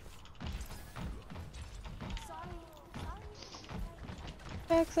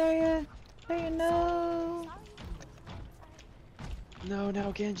 Back, Zarya. There you know. No,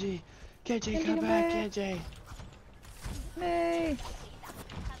 Genji. Genji, Genji, come come back, back. Genji. Nay.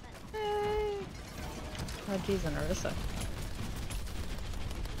 Nay. Oh, jeez, an Orisa.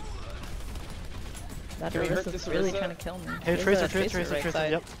 That Can we hurt Orisa's this really Orisa? trying to kill me. Hey, There's Tracer, a right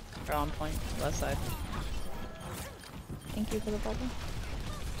side. yep. Or on point, left side. Thank you for the bubble.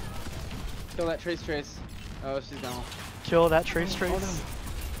 Kill that Trace. Oh, she's gone. Kill that Trace. Oh, no.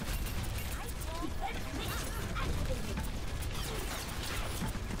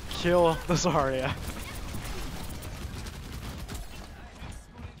 Kill the Zarya.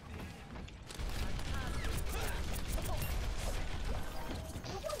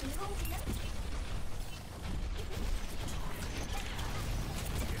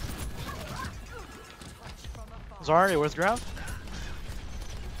 Zarya, where's ground?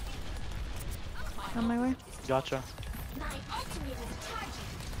 On my way. Gotcha.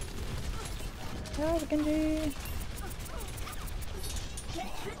 Oh, Genji.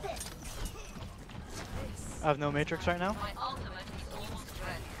 I have no Matrix right now.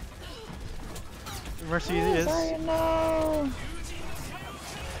 Mercy Oh, is. Zarya, no.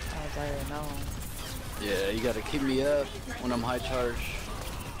 Oh, Zarya, no. Yeah, you gotta keep me up when I'm high charge.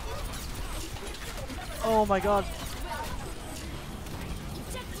 Oh my god.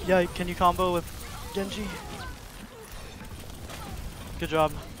 Yeah, can you combo with Genji? Good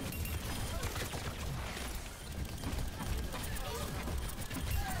job.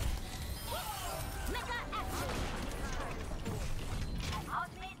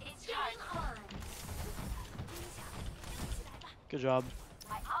 Good job.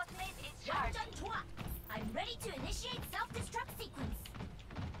 My ultimate is charged. I'm ready to initiate self-destruct sequence.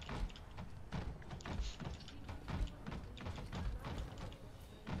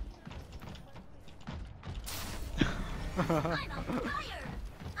 I'm on fire!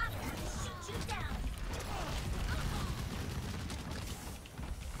 I'm gonna shoot you down!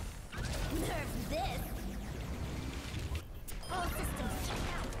 Nerve this! All systems check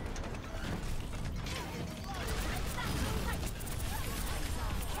out!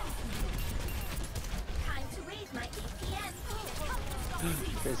 Time to raise my EPM!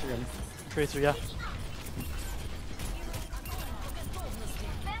 Tracer gun. Tracer, yeah.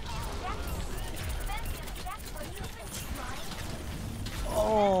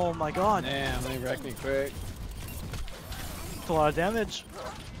 Oh my god. Damn, let me wreck me quick. That's a lot of damage.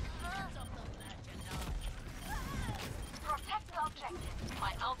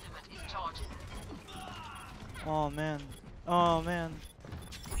 Oh man. Oh man.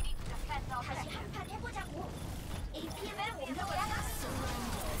 다시 한판 해보자고. APM을 옮겨볼까?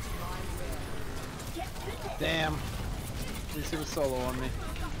 Damn. At least he was solo on me.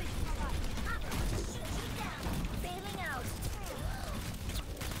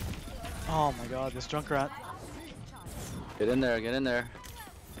 Oh my god, this Junkrat. Get in there, get in there.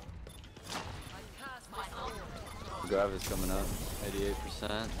 Grav is coming up,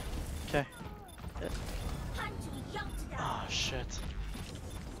 88%. Okay. Oh shit.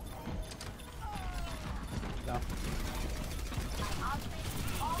 No.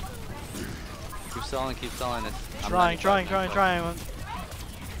 Keep selling it. Trying.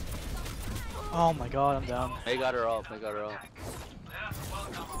 Oh my god, I'm down. They got her up,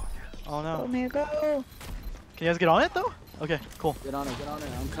 Oh no. Let me go. Can you guys get on it though? Okay, cool. Get on it.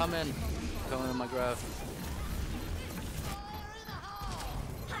 I'm coming. Coming in my Grav.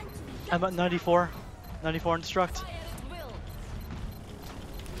 I'm at 94. 94 instruct.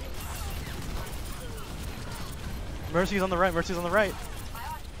 Mercy's on the right.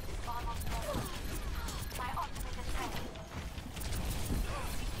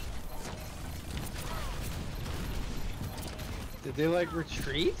 Did they like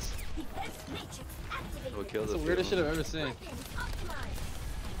retreat? We'll kill That's the this weirdest shit dude. I've ever seen.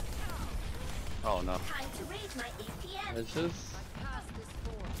 Oh no. It's just...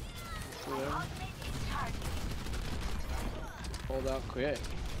 whatever. Hold out quick.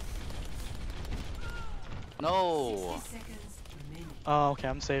 No. Oh, okay,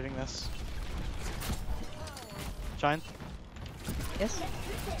 I'm saving this. Shine. Yes.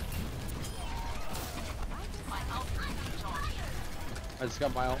 I just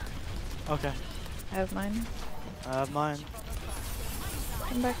got my ult. Okay. I have mine. I have mine.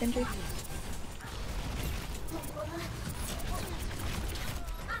 Come back, Injury.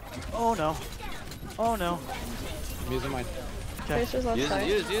 Oh no. Oh no. I'm using mine. Okay. Tracer's outside.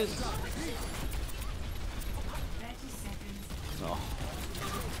 Use. No.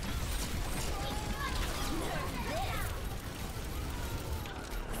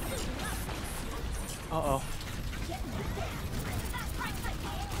 Uh-oh.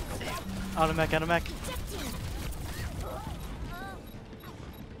 Out of mech.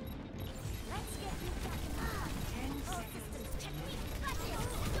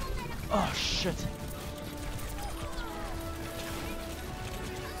 Oh shit.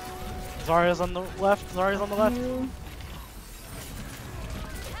 Zarya's on the left.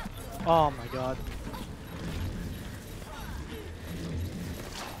 Oh my god.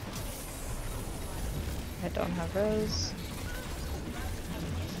 I don't have Rose.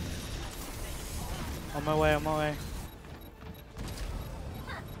 On my way.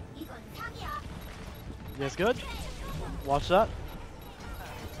 You guys good? Watch that.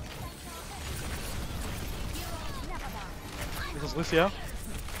 This is Lucio.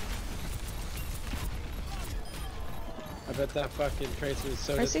 I bet that fucking Tracer is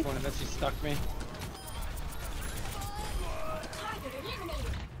so Mercy? disappointed that she stuck me.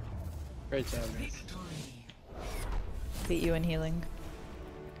 Great job, guys. Beat you in healing.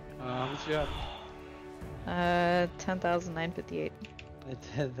 How much you have? 10,958. At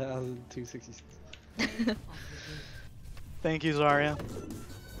 10,266. Thank you, Zarya.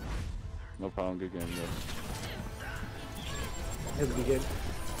 No problem. Good game, guys. It'll be good.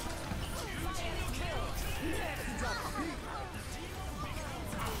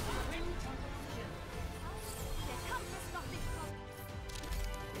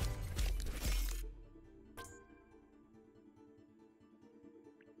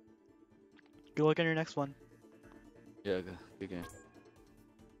 Good luck on your next one. Yeah, good game.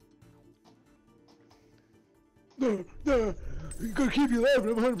 No, you gotta keep you alive,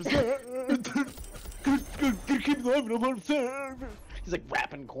 I'm 100%. Gotta keep you alive, I'm 100%. He's like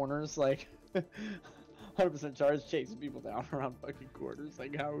wrapping corners, like 100% charge, chasing people down around fucking corners.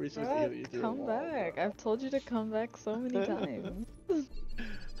 Like, how are we supposed to heal you through the Come wall, back. bro? I've told you to come back so many times.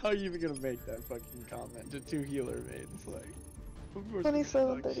 How are you even gonna make that fucking comment to two healer mates? Like, of course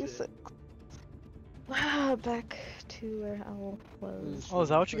 27:36. Wow, back to where Owl was. Oh, is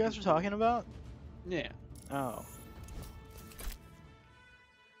that what you guys were talking about? Yeah. Oh.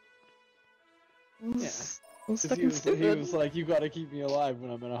 Yeah. It's He fucking was stupid. like, you gotta keep me alive when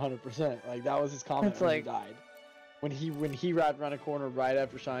I'm at 100%. Like, that was his comment It's when like- he died. When he wrapped around a corner right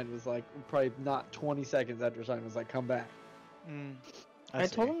after Shine was like, probably not 20 seconds after Shine was like, come back. I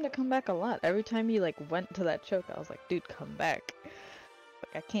told him to come back a lot. Every time he like went to that choke, I was like, dude, come back.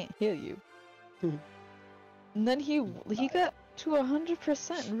 Like, I can't heal you. And then he got to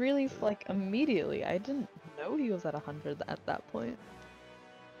 100% really like immediately. I didn't know he was at 100 at that point.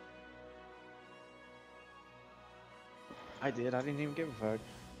 I did. I didn't even give a fuck.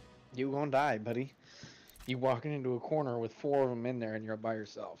 You gonna die, buddy. You walking into a corner with 4 of them in there and you're by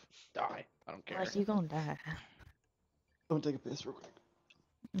yourself. Die. I don't care. Like, you gonna die. Don't take a piss real quick.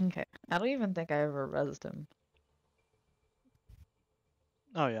 Okay. I don't even think I ever rezzed him.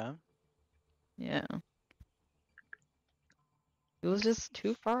 Oh yeah. Yeah. It was just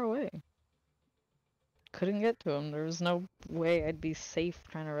too far away. Couldn't get to him. There was no way I'd be safe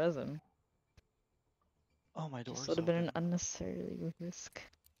trying to res him. Oh, my door's This would have been an open. unnecessary risk.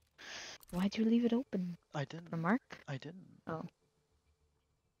 Why'd you leave it open? I didn't. For Mark? I didn't. Oh.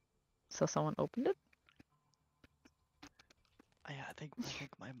 So someone opened it? Yeah, I think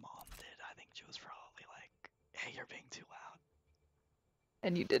my mom did. I think she was probably like, "Hey, you're being too loud."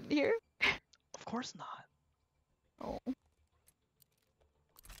 And you didn't hear? Of course not. Oh.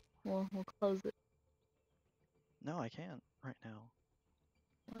 Well, we'll close it. No, I can't right now.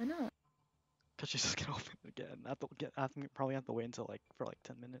 Why not? Cause she's just gonna open it again. Probably have to wait until for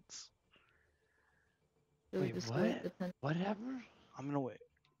 10 minutes. Should we Wait, just what? wait the 10? What happened? I'm gonna wait.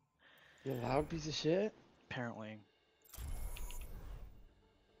 You loud piece of shit? Apparently.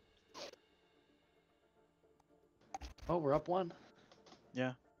 Oh, we're up 1.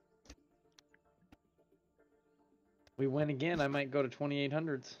 Yeah. We win again. I might go to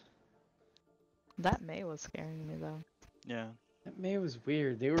 2800s. That May was scaring me though. Yeah. That May was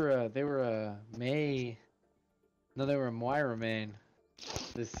weird. They were a May. No, they were a Moira main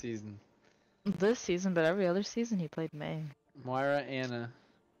this season. This season, but every other season he played May. Moira, Anna.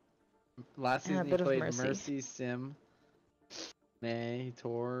 Last And a season he bit of played Mercy. Mercy, Sim, May,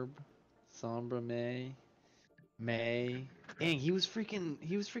 Torb, Sombra, May. Dang, he was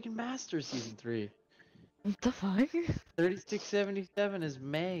freaking Master season 3. What the fuck? 3677 is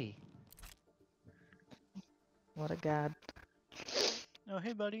May. What a god. Oh,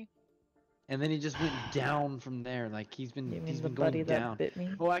 hey, buddy. And then he just went down from there. Like he's been You mean he's the been buddy going that down. bit me?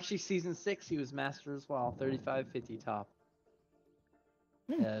 Oh, actually, season 6 he was Master as well. 3550 top.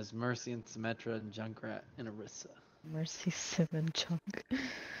 As Mercy and Symmetra and Junkrat and Orisa. Mercy, Sim, and Chunk.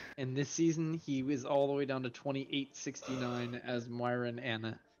 And this season he was all the way down to 2869 as Moira and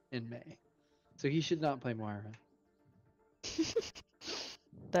Anna in May. So he should not play Moira.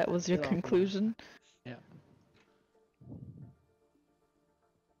 That was your Get off conclusion? Yeah.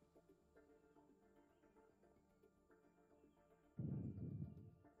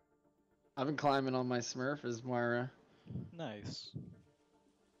 I've been climbing on my Smurf as Moira. Nice.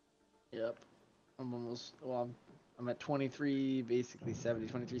 Yep. I'm almost, well, I'm at 23, basically 70,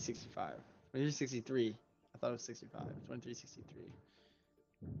 2365. 2363. I thought it was 65. 2363.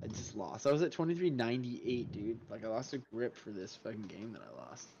 I just lost. I was at 2398, dude. Like, I lost a grip for this fucking game that I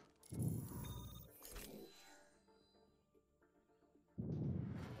lost.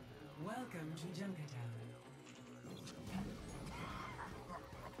 Welcome to Junkertown.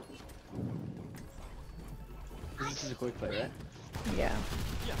 This is just a quick play, right? Yeah.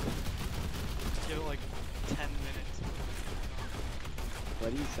 Yeah. Give it like 10 minutes. Why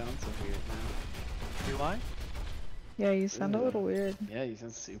do you sound so weird now? Do I? Yeah, you sound a little weird. Yeah, you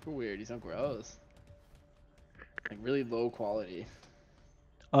sound super weird. You sound gross. Like, really low quality.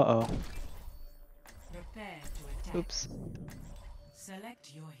 Uh-oh. Prepare to attack. Oops.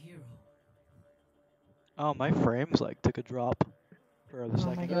 Select your hero. Oh, my frames took a drop for a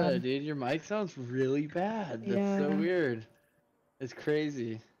second. Yeah, dude, your mic sounds really bad. That's so Yeah. weird. It's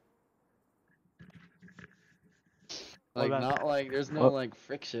crazy. What Like, about- not like, there's no, what- like,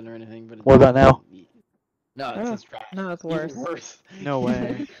 friction or anything, but it's What about now? No, it's Oh, just trash. no, it's Even worse. worse. No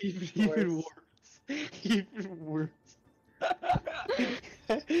way. Even worse. Even worse.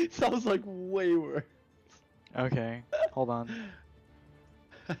 Sounds like way worse. Okay, hold on.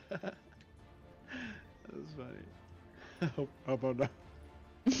 That was funny. How about now?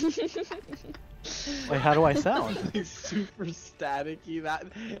 Wait, how do I sound? Like super staticky.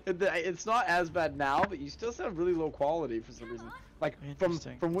 It's not as bad now, but you still sound really low quality for some reason. Like from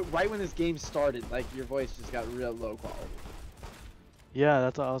right when this game started, like your voice just got real low quality. Yeah,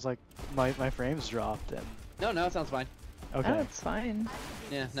 that's what I was like. My frames dropped and. No, now it sounds fine. Okay. Oh, it's fine.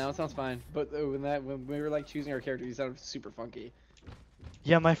 Yeah, now it sounds fine. But when we were like choosing our character, you sounded super funky.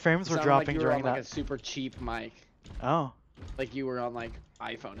 Yeah, my frames You were sounded dropping like you were during on, that. like a super cheap mic. Oh. Like you were on like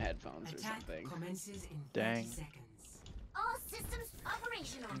iPhone headphones or something. Commences in Dang. 30 seconds. All systems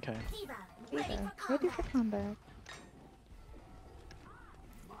operational. Okay. D.va, Yeah. ready for Ready combat. for combat.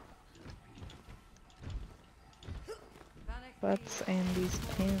 Butts and these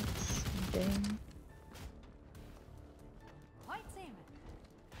pants. Dang. Point Seaman.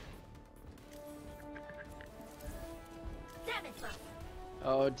 Damage buff.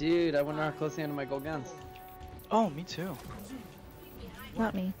 Oh, dude, I wonder how close I am to my gold guns. Oh, me too.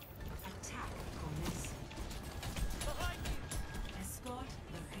 Not me.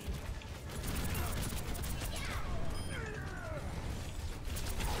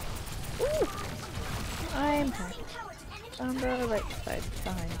 Ooh! I'm hacked. On the right side,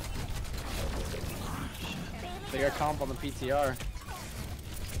 behind. They got comp on the PTR.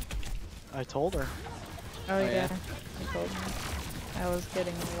 I told her. Oh yeah, I told me. I was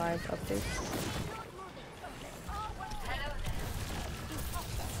getting live updates.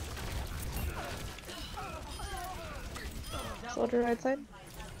 Soldier right side.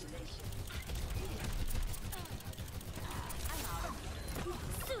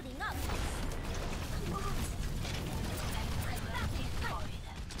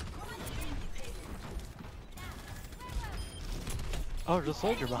 Oh, there's a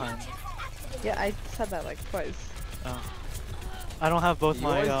soldier behind. Yeah, I said that like twice. Oh. I don't have both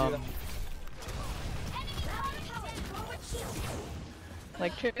my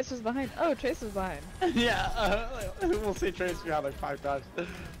Like Trace is behind. Oh, Trace is behind. Yeah, we'll say Trace behind like 5 times.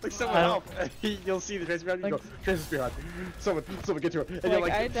 Like someone help, you'll see the Trace behind. You go, Trace is behind. Someone get to her, and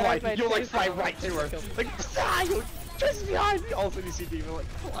you're like fly right to her. Like, you're Trace is behind. All of a sudden you see D.va like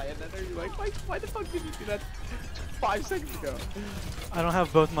flying at her. You're like, why the fuck did you do that 5 seconds ago? I don't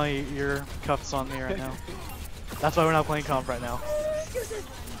have both my ear cuffs on me right now. That's why we're not playing comp right now.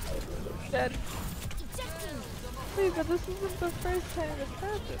 Dead. Wait, but this isn't the first time it's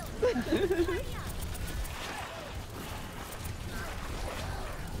happened.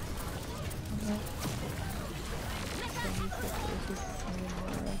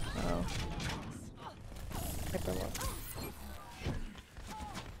 Oh. Hyperlock.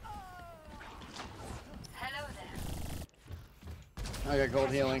 I got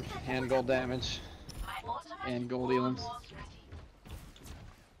gold healing and gold damage and gold elims.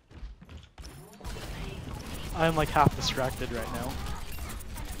 I'm like half distracted right now.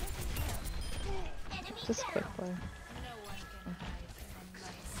 Just quick play.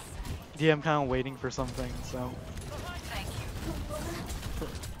 Yeah, I'm kind of waiting for something, so.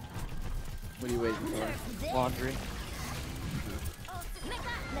 What are you waiting for? Laundry.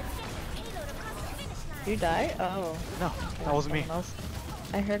 You die? Oh. No, that wasn't me. Else.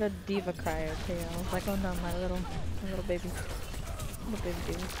 I heard a D.va cry, okay? I was like, oh no, my little baby. Little baby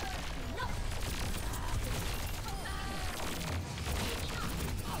D.va.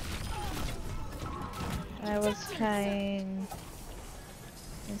 I was trying.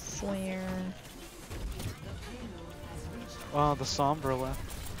 I swear. Wow, the Sombra left.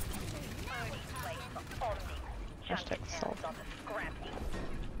 Hashtag salt.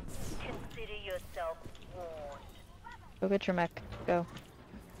 Go get your mech. Go.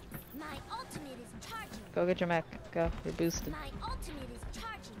 Go get your mech. Go. You're boosted.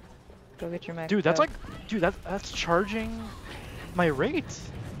 Go get your mech. Dude, that's go. like, dude, that's charging my rate.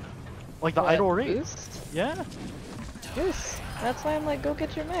 Like the What, idle rate. Boost? Yeah. Yes. That's why I'm like, go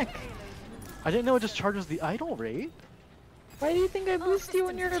get your mech. I didn't know it just charges the idle rate. Why do you think I boost you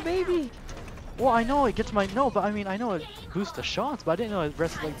when you're a baby? Well, I know it gets my but I mean I know it boosts the shots, but I didn't know it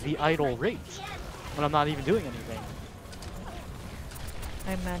rests like the idle rate when I'm not even doing anything.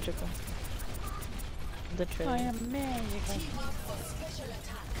 I'm magical. Literally. I am magical.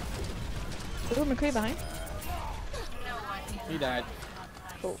 Ooh, McCree behind. He died.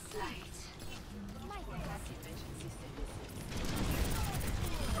 Cool.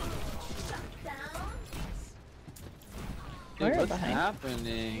 Dude, what's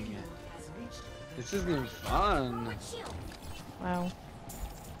happening? This isn't even fun. Wow.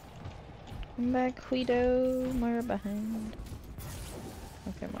 Come back, Guido. Moira behind.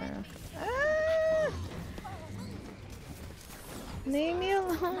 Okay, Moira. Ah! Leave me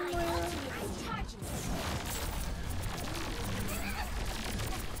alone, Moira.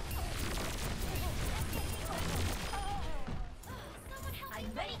 I'm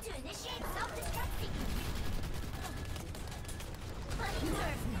ready to initiate self-destruct.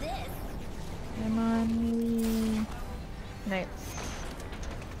 This. I'm on me. Nice.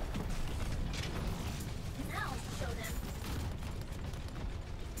 Now show them.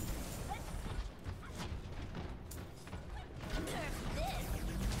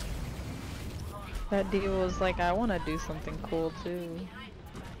 That D was like, I want to do something cool too.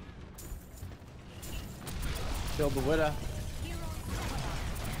 Killed the widow.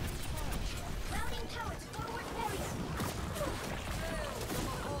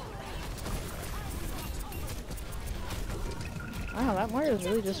 Wow, that Mario's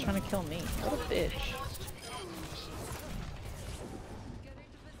really just trying to kill me. What a bitch.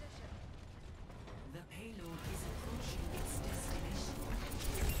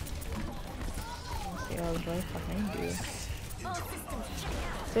 I was right behind you.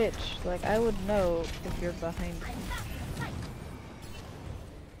 Bitch, like I would know if you're behind me.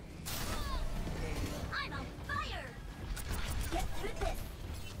 I'm on fire! Get through this!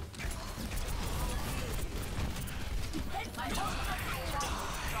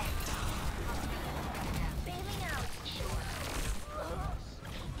 Bailing out!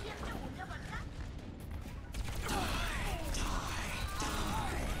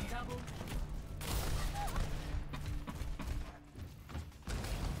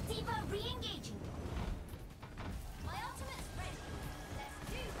 D.va re-engaging. My ultimate is ready. Let's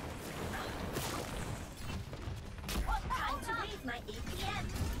do this. Time to raise my APM.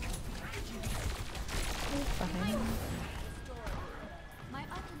 Behind me. My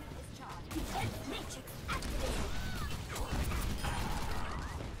ultimate is charged. Defense matrix activated.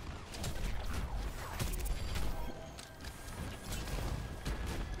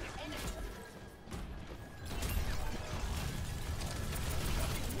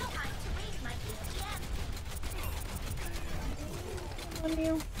 No time to raise my APM. On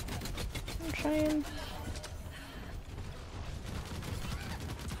you. I'm trying.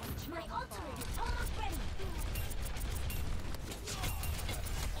 My ultimate is almost ready.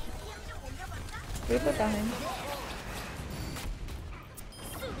 Reaper behind.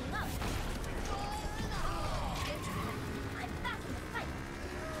 Suiting up. I'm back in the fight.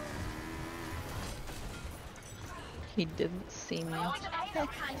 He didn't see me. No time to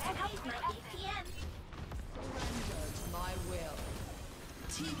raise my APM. Surrender to my will.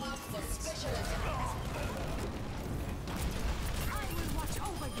 Team up for special attack. I will watch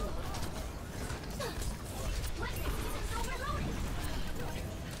over you. Weapon systems overloaded.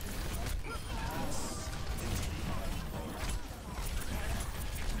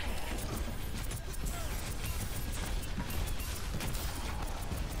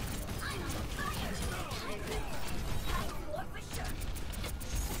 I'm on fire. Time for research.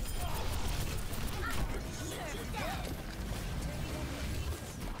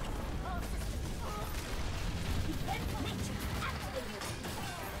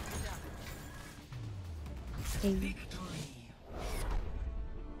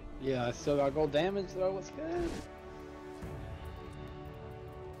 Yeah, I still got gold damage though. What's good?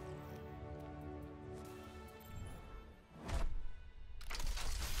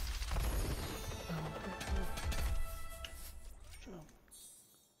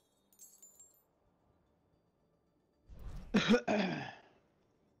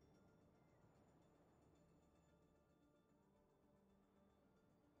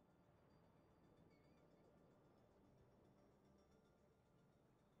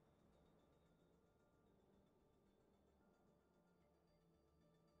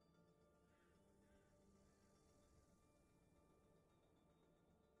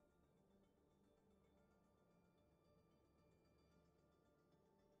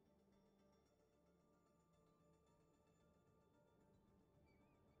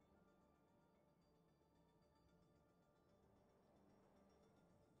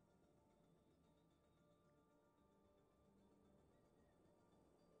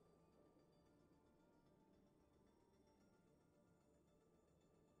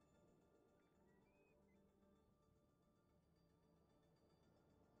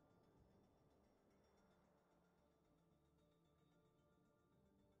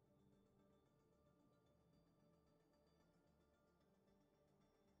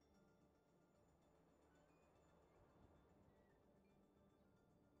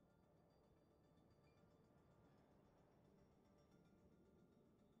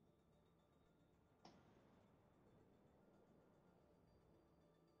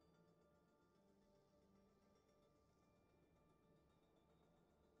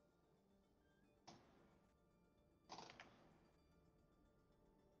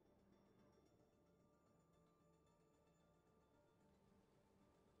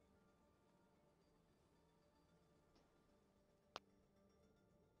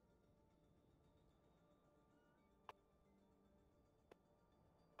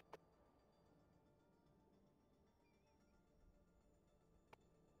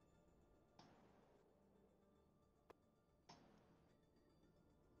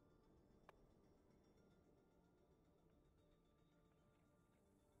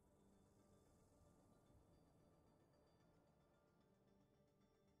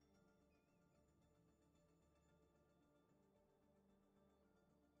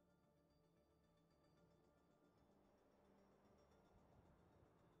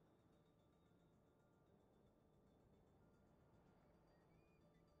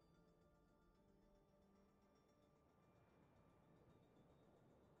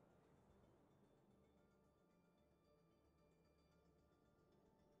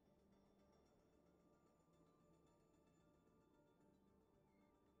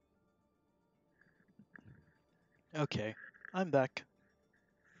 Okay, I'm back.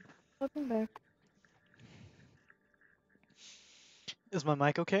 Welcome back. Is my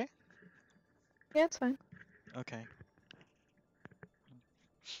mic okay? Yeah, it's fine. Okay.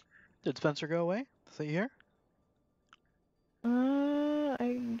 Did Spencer go away? Is he here?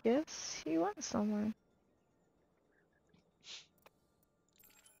 I guess he went somewhere.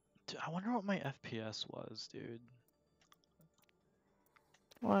 Dude, I wonder what my FPS was, dude.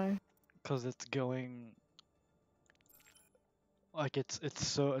 Why? Cause it's going like it's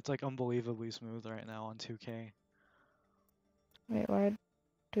like unbelievably smooth right now on 2K. Wait, why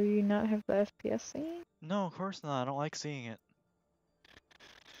do you not have the FPS thing? No, of course not. I don't like seeing it.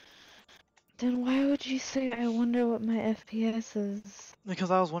 Then why would you say I wonder what my FPS is? Because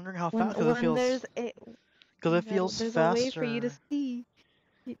I was wondering how fast. Because it When feels. there's a Because it feels there's faster. a way for you to see.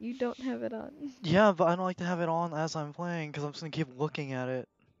 You don't have it on. Yeah, but I don't like to have it on as I'm playing because I'm just gonna keep looking at it.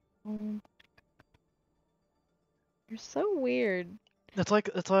 You're so weird. That's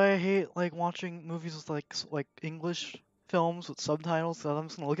why I hate like watching movies with like English films with subtitles. So I'm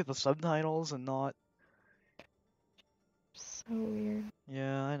just gonna look at the subtitles and not. So weird.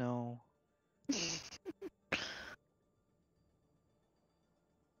 Yeah, I know.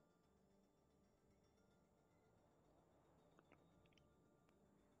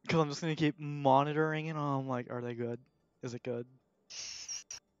 Because I'm just gonna keep monitoring it. I'm like, are they good? Is it good?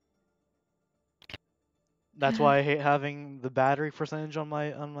 That's why I hate having the battery percentage on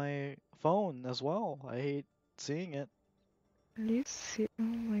my phone as well. I hate seeing it. Are you see? Oh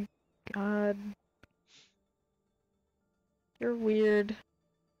my god. You're weird.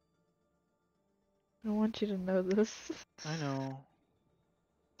 I want you to know this. I know.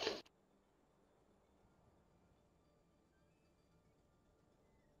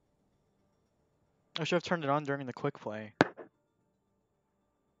 I should have turned it on during the quick play.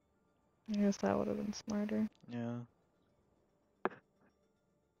 I guess that would have been smarter. Yeah.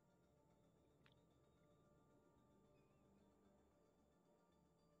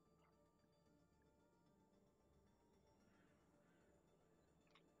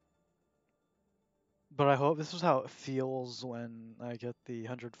 But I hope this is how it feels when I get the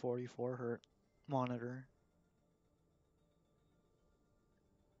 144 hertz monitor.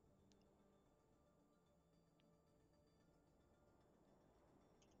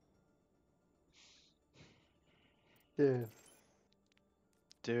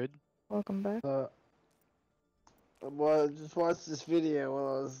 Dude. Welcome back. Well, just watched this video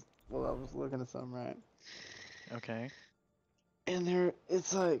while I was looking at something, right? Okay. And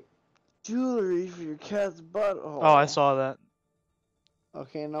it's like jewelry for your cat's butthole. Oh, I saw that.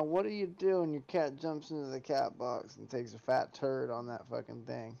 Okay, now what do you do when your cat jumps into the cat box and takes a fat turd on that fucking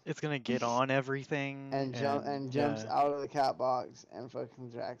thing? It's gonna get on everything and jumps yeah. out of the cat box and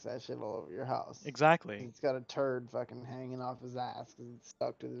fucking drags that shit all over your house. Exactly. It's got a turd fucking hanging off his ass because it's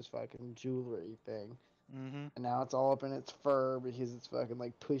stuck to this fucking jewelry thing. Mm-hmm. And now it's all up in its fur because it's fucking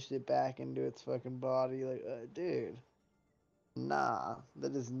like pushed it back into its fucking body. Like, dude, nah,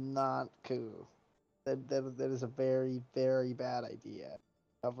 that is not cool. That is a very, very bad idea.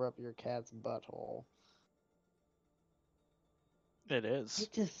 Cover up your cat's butthole. It is.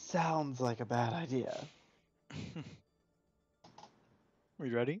 It just sounds like a bad idea. Are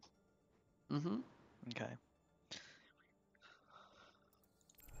you ready? Mm-hmm. Okay.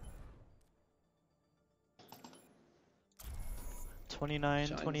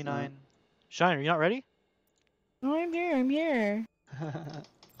 Shine's 29. Shine, are you not ready? No, I'm here. I'm here.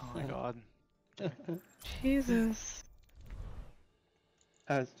 Oh my god. Jesus.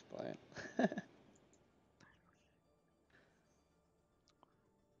 I was just playing.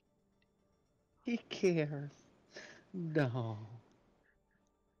 He cares. No.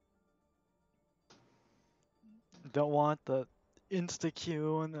 Don't want the insta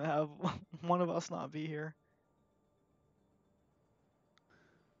queue and have one of us not be here.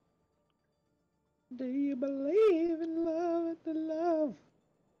 Do you believe in love at the love?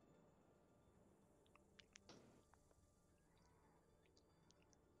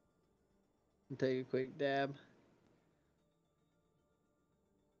 Take a quick dab.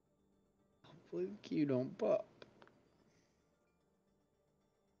 Hopefully the queue don't pop.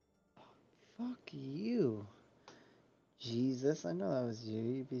 Fuck you. Jesus, I know that was you,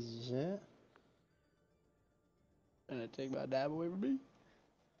 you piece of shit. Gonna take my dab away from me?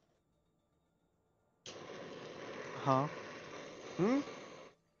 Huh? Hmm?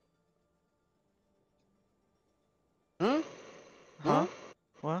 Huh? Huh?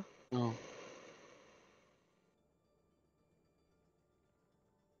 What? No.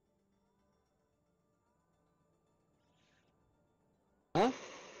 Huh?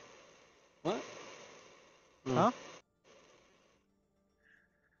 What? Huh?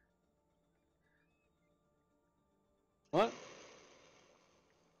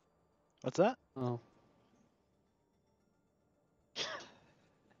 What's that? Oh.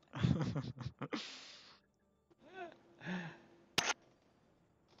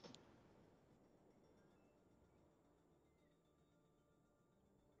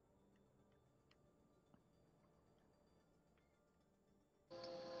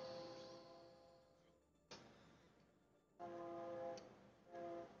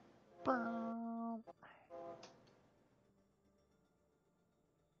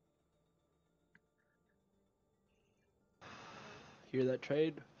 Hear that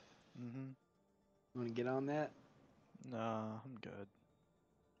trade? Mm-hmm. Want to get on that? Nah, I'm good.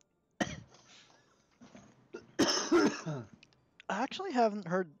 I actually haven't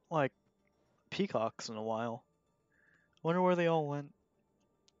heard, like, peacocks in a while. Wonder where they all went.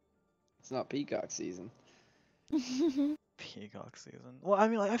 It's not peacock season. Peacock season. Well, I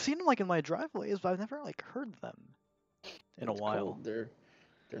mean, like, I've seen them, like, in my driveways, but I've never, like, heard them in a It's while. cold. Their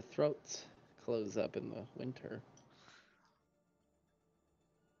throats close up in the winter.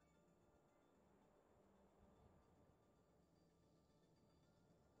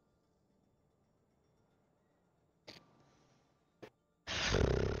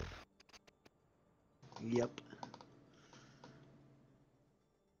 Yep.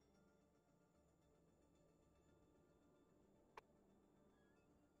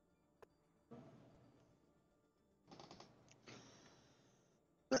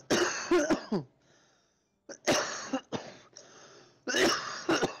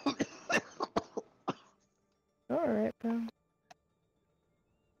 Alright, bro.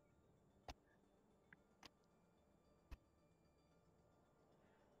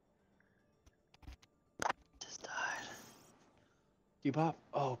 Just died. You pop.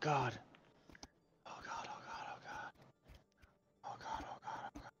 Oh god. Oh god. Oh god. Oh god. Oh god. Oh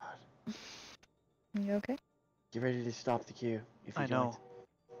god. Oh god. You okay? Get ready to stop the queue. If you I know.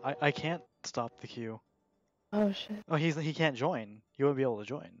 I can't stop the queue. Oh shit. Oh, he can't join. He won't be able to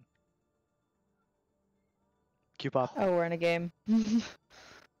join. Queue pop. Oh, we're in a game. Traveling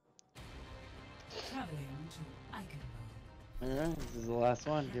to Icon. Alright, this is the last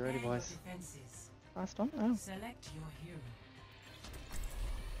one. Get ready, boys. Last one? Oh. Select your hero.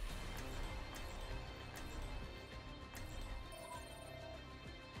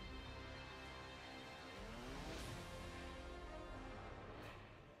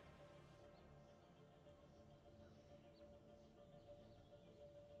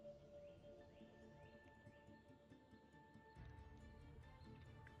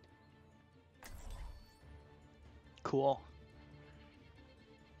 Cool.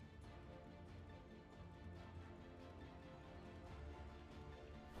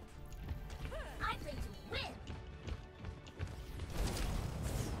 I play to win.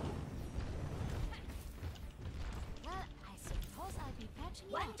 Well, I suppose I'll be patching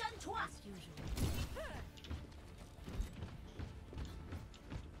you One up, done to us. as usual.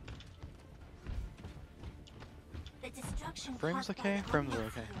 The destruction Frames caused by okay? the Frames are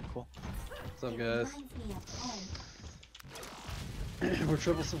unrest okay. here. Cool. What's up, It guys? reminds me of home. We're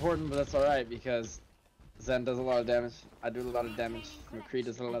triple supporting, but that's alright because Zen does a lot of damage. I do a lot of damage. McCree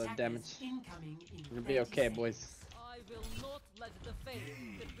does a lot of damage. We're gonna be okay, boys. I will not let the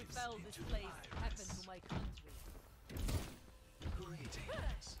fate that befell this place happen to my country.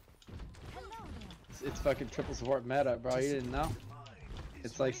 Hello there. It's fucking triple support meta, bro. You didn't know?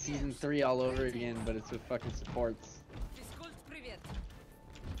 It's like season 3 all over again, but it's with fucking supports. Физкульт, привет.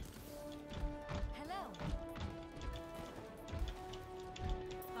 Hello.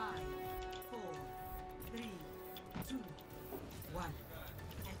 5, 4, 3, 2, 1.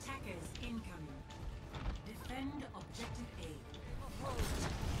 Attackers incoming. Defend objective A.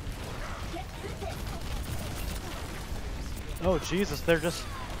 Oh Jesus, they're just.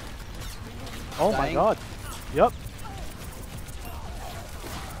 Oh my Dying. god. Yep.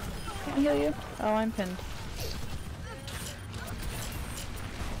 Can't heal you. Oh, I'm pinned.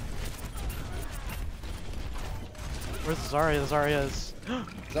 Where's the Zarya? The Zarya is.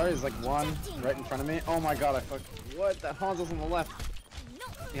 Zarya's like one right in front of me. Oh my god, I fuck. What? That Hanzo's on the left.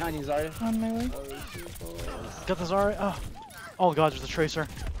 Behind you, Zarya. On my way. Got the Zarya. Oh. Oh god, there's a Tracer.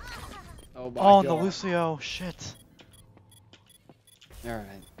 Oh my Oh, and god. the Lucio. Shit.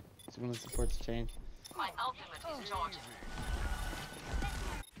 Alright. So when the supports change. My ultimate is charged.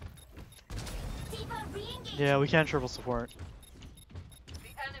 D.va re-engage. Yeah, we can't triple support.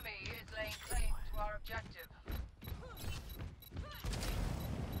 The enemy is laying claim to our objective.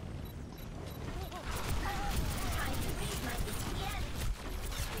 Time to raise my EPN.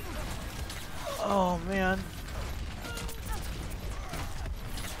 Oh man.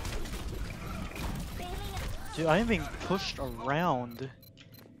 Bailing out. Dude, I am being pushed around.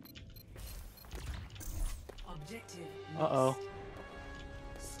 Uh-oh.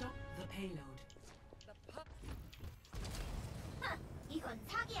 Stop the payload.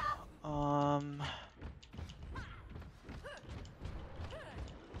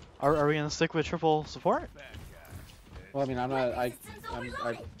 Are we gonna stick with triple support? Well, I mean,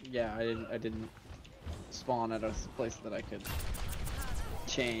 yeah, I didn't spawn at a place that I could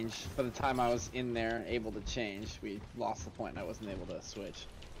change. By the time I was in there, able to change, we lost the point and I wasn't able to switch.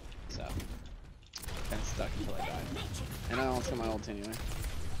 So, kind of stuck until I died. And I almost got my ult anyway.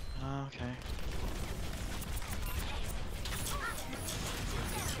 Okay.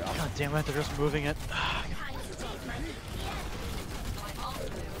 God damn it, they're just moving it.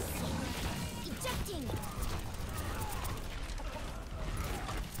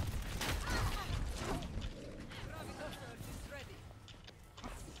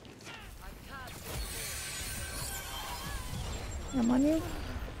 I'm on you.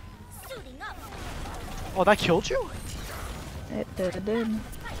 Oh, that killed you? It did.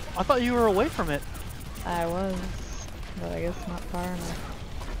 I thought you were away from it. I was, but I guess not far enough.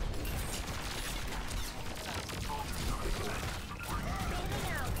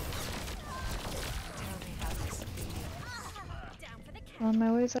 On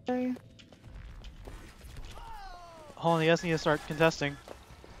my way, sorry. Hold on, you guys need to start contesting.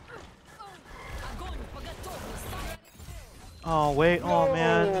 Oh, wait. Oh,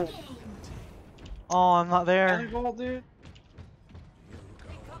 man. Oh, I'm not there. Dude.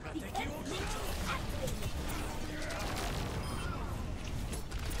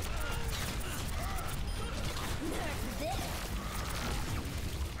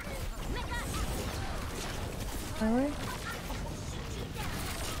 Alright.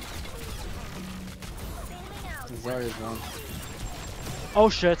 Zarya's one. Oh,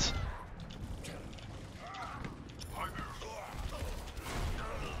 shit.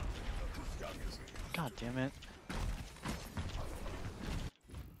 God damn it.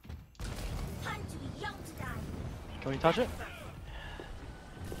 Can we touch it?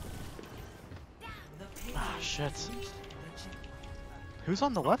 Ah, shit. Who's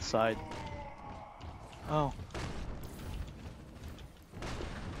on the left side? Oh.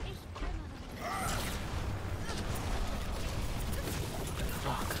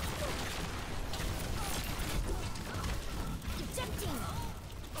 Fuck.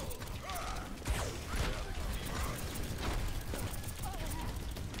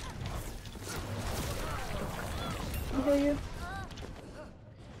 You.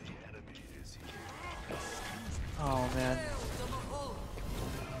 Oh man.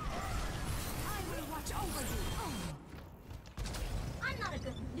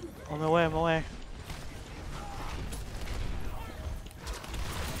 On my way, on my way.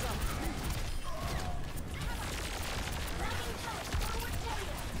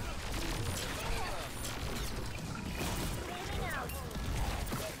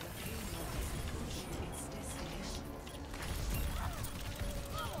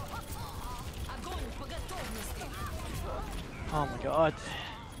 Oh my god.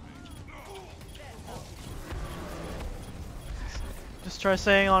 Just try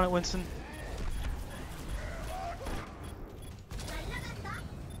staying on it, Winston.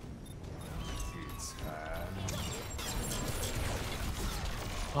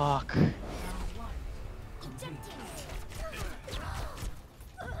 Fuck.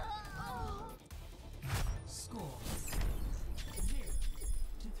 Score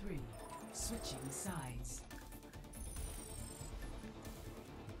 0-3. Switching sides.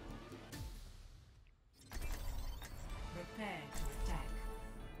 Prepare to attack.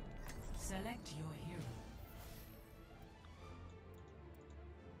 Select your hero.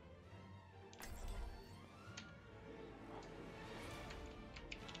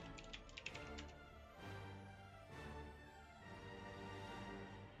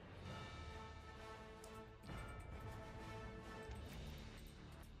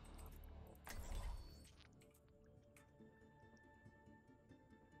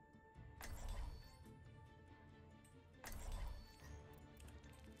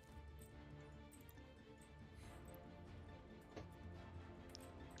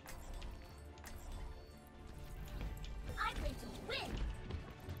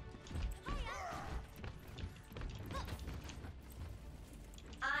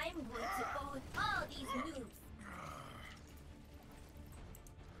 I'm going to own all these noobs.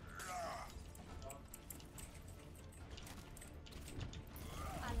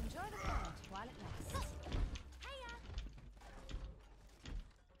 I'll enjoy the moment while it lasts.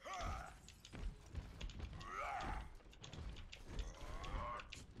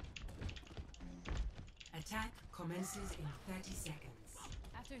 Attack commences in 30 seconds.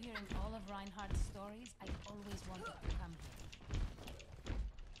 After After hearing all of Reinhardt's stories, I always wanted to come here.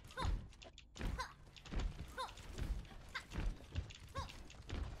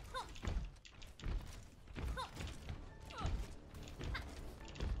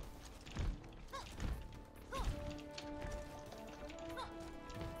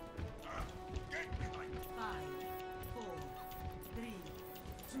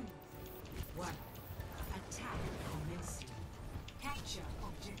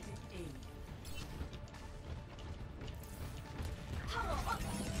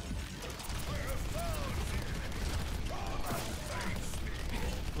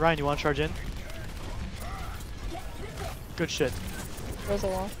 Ryan, you want to charge in? Good shit. There's a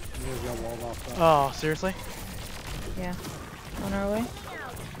wall. Oh, seriously? Yeah. On our way.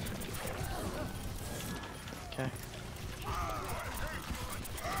 Okay.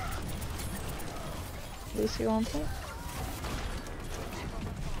 Lucy wants it.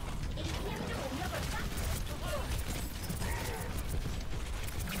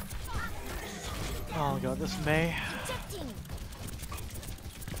 Oh god, this May.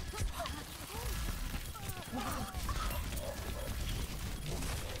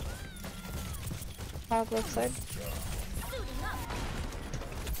 Hog left side.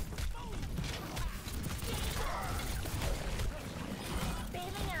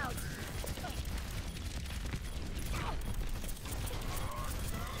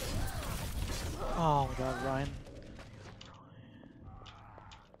 Oh my god, Ryan.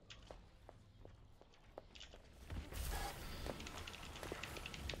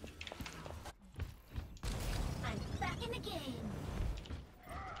 I'm back in the game.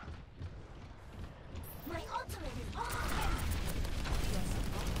 My ultimate is on.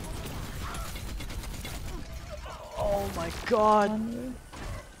 Oh my god.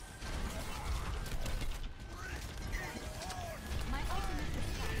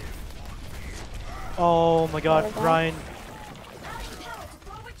 Oh my god, Ryan.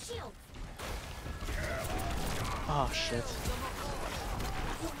 Oh shit.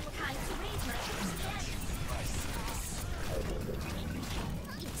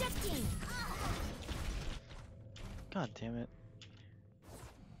 God damn it.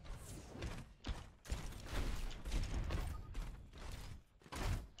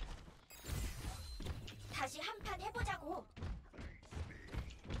 다시 한판 해보자고.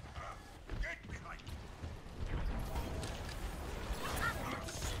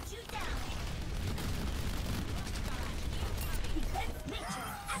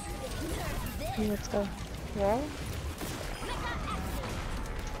 Okay, let's go. Wall?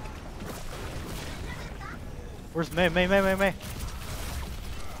 Where's May? May.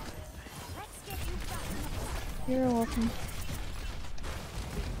 You're welcome.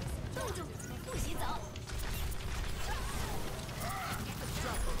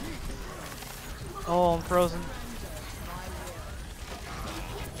 Oh, I'm frozen.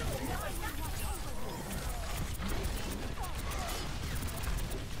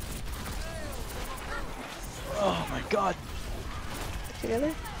 Oh my god.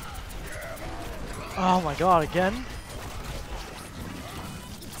 Together? Oh my god, again?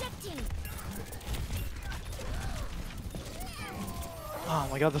 Oh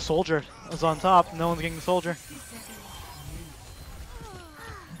my god, the soldier is on top. No one's getting the soldier.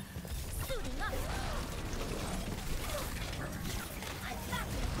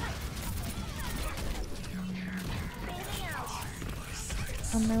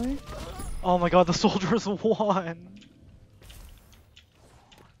 On my way? Oh my god, the soldiers won.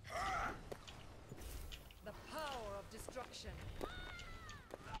 The power of destruction.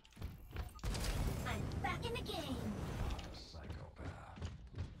 I'm back in the game.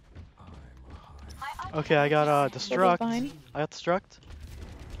 Okay, I got destruct. I got destruct.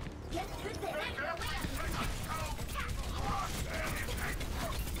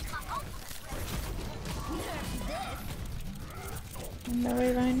 On my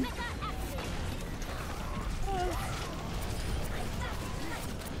way, Ryan.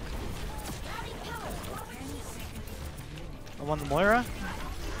 I won the Moira.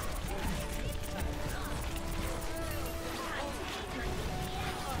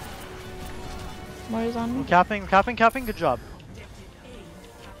 Moira's on me. I'm capping. Good job.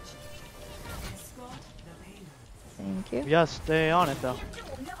 Thank you. Yes, stay on it though.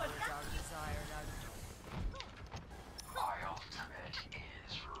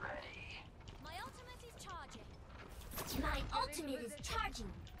 My ultimate is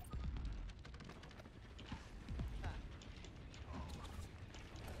charging.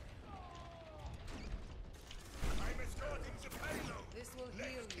 This will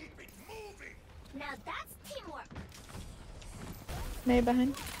heal you. Now that's teamwork. May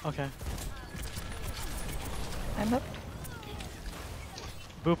behind. Okay. I'm hooked.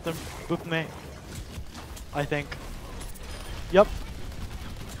 Boop them. Boop me. I think. Yep.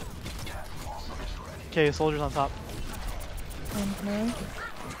 Okay, soldiers on top.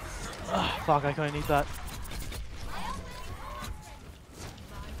 Fuck, I couldn't eat that.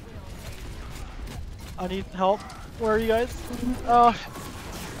 I need help. Where are you guys? Oh.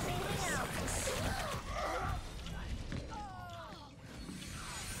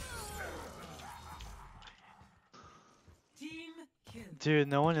 Dude,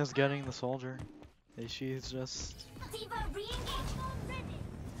 no one is getting the soldier. She's just...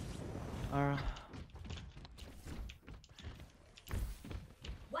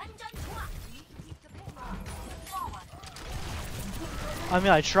 I mean,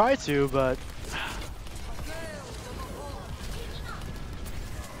 I try to, but...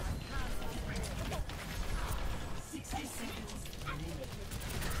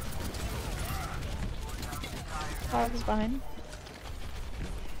 Fog's behind.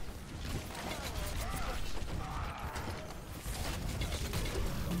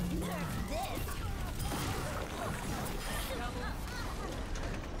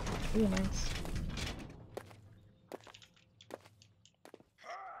 Ooh, nice.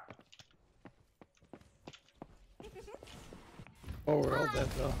 Oh, we're all dead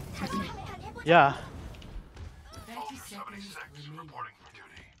though. Yeah. 30 seconds reporting for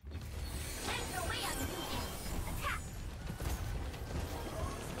duty.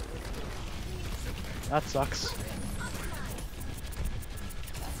 That sucks.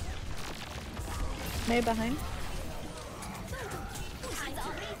 May behind.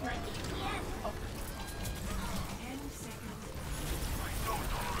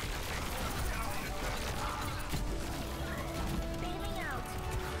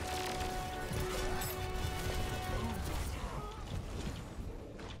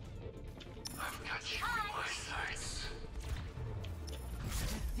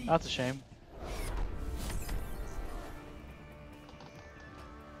 That's a shame.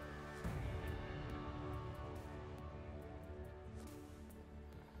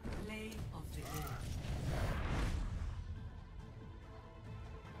 Play of the game.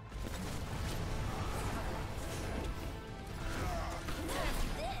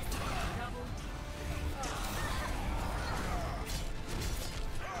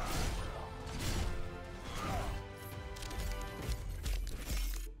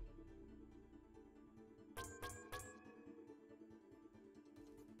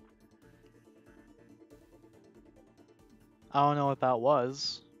 I don't know what that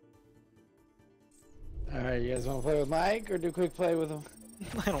was. Alright, you guys want to play with Mike or do quick play with him?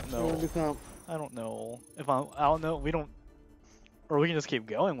 I don't know. I don't know. If I don't know. We don't. Or we can just keep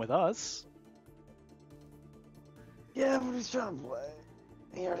going with us. Yeah, but he's trying to play.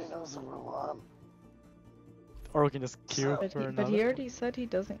 He already knows what we're on. Or we can just queue for another. But he already said he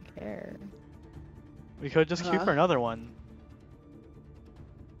doesn't care. We could just queue for another one.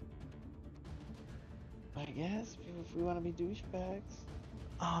 I guess if we want to be douchebags.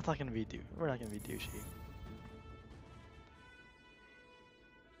 Oh, it's not gonna be we're not gonna be douchey. It's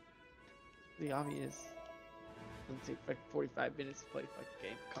pretty obvious. Doesn't take like 45 minutes to play fucking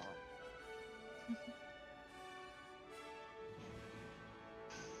game. Calm.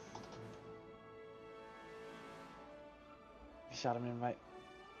 You shot him in right.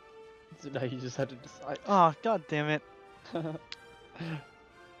 So now you just had to decide. Oh, god damn it.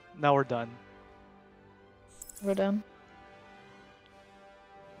 Now we're done. We're done.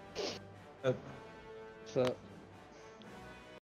 So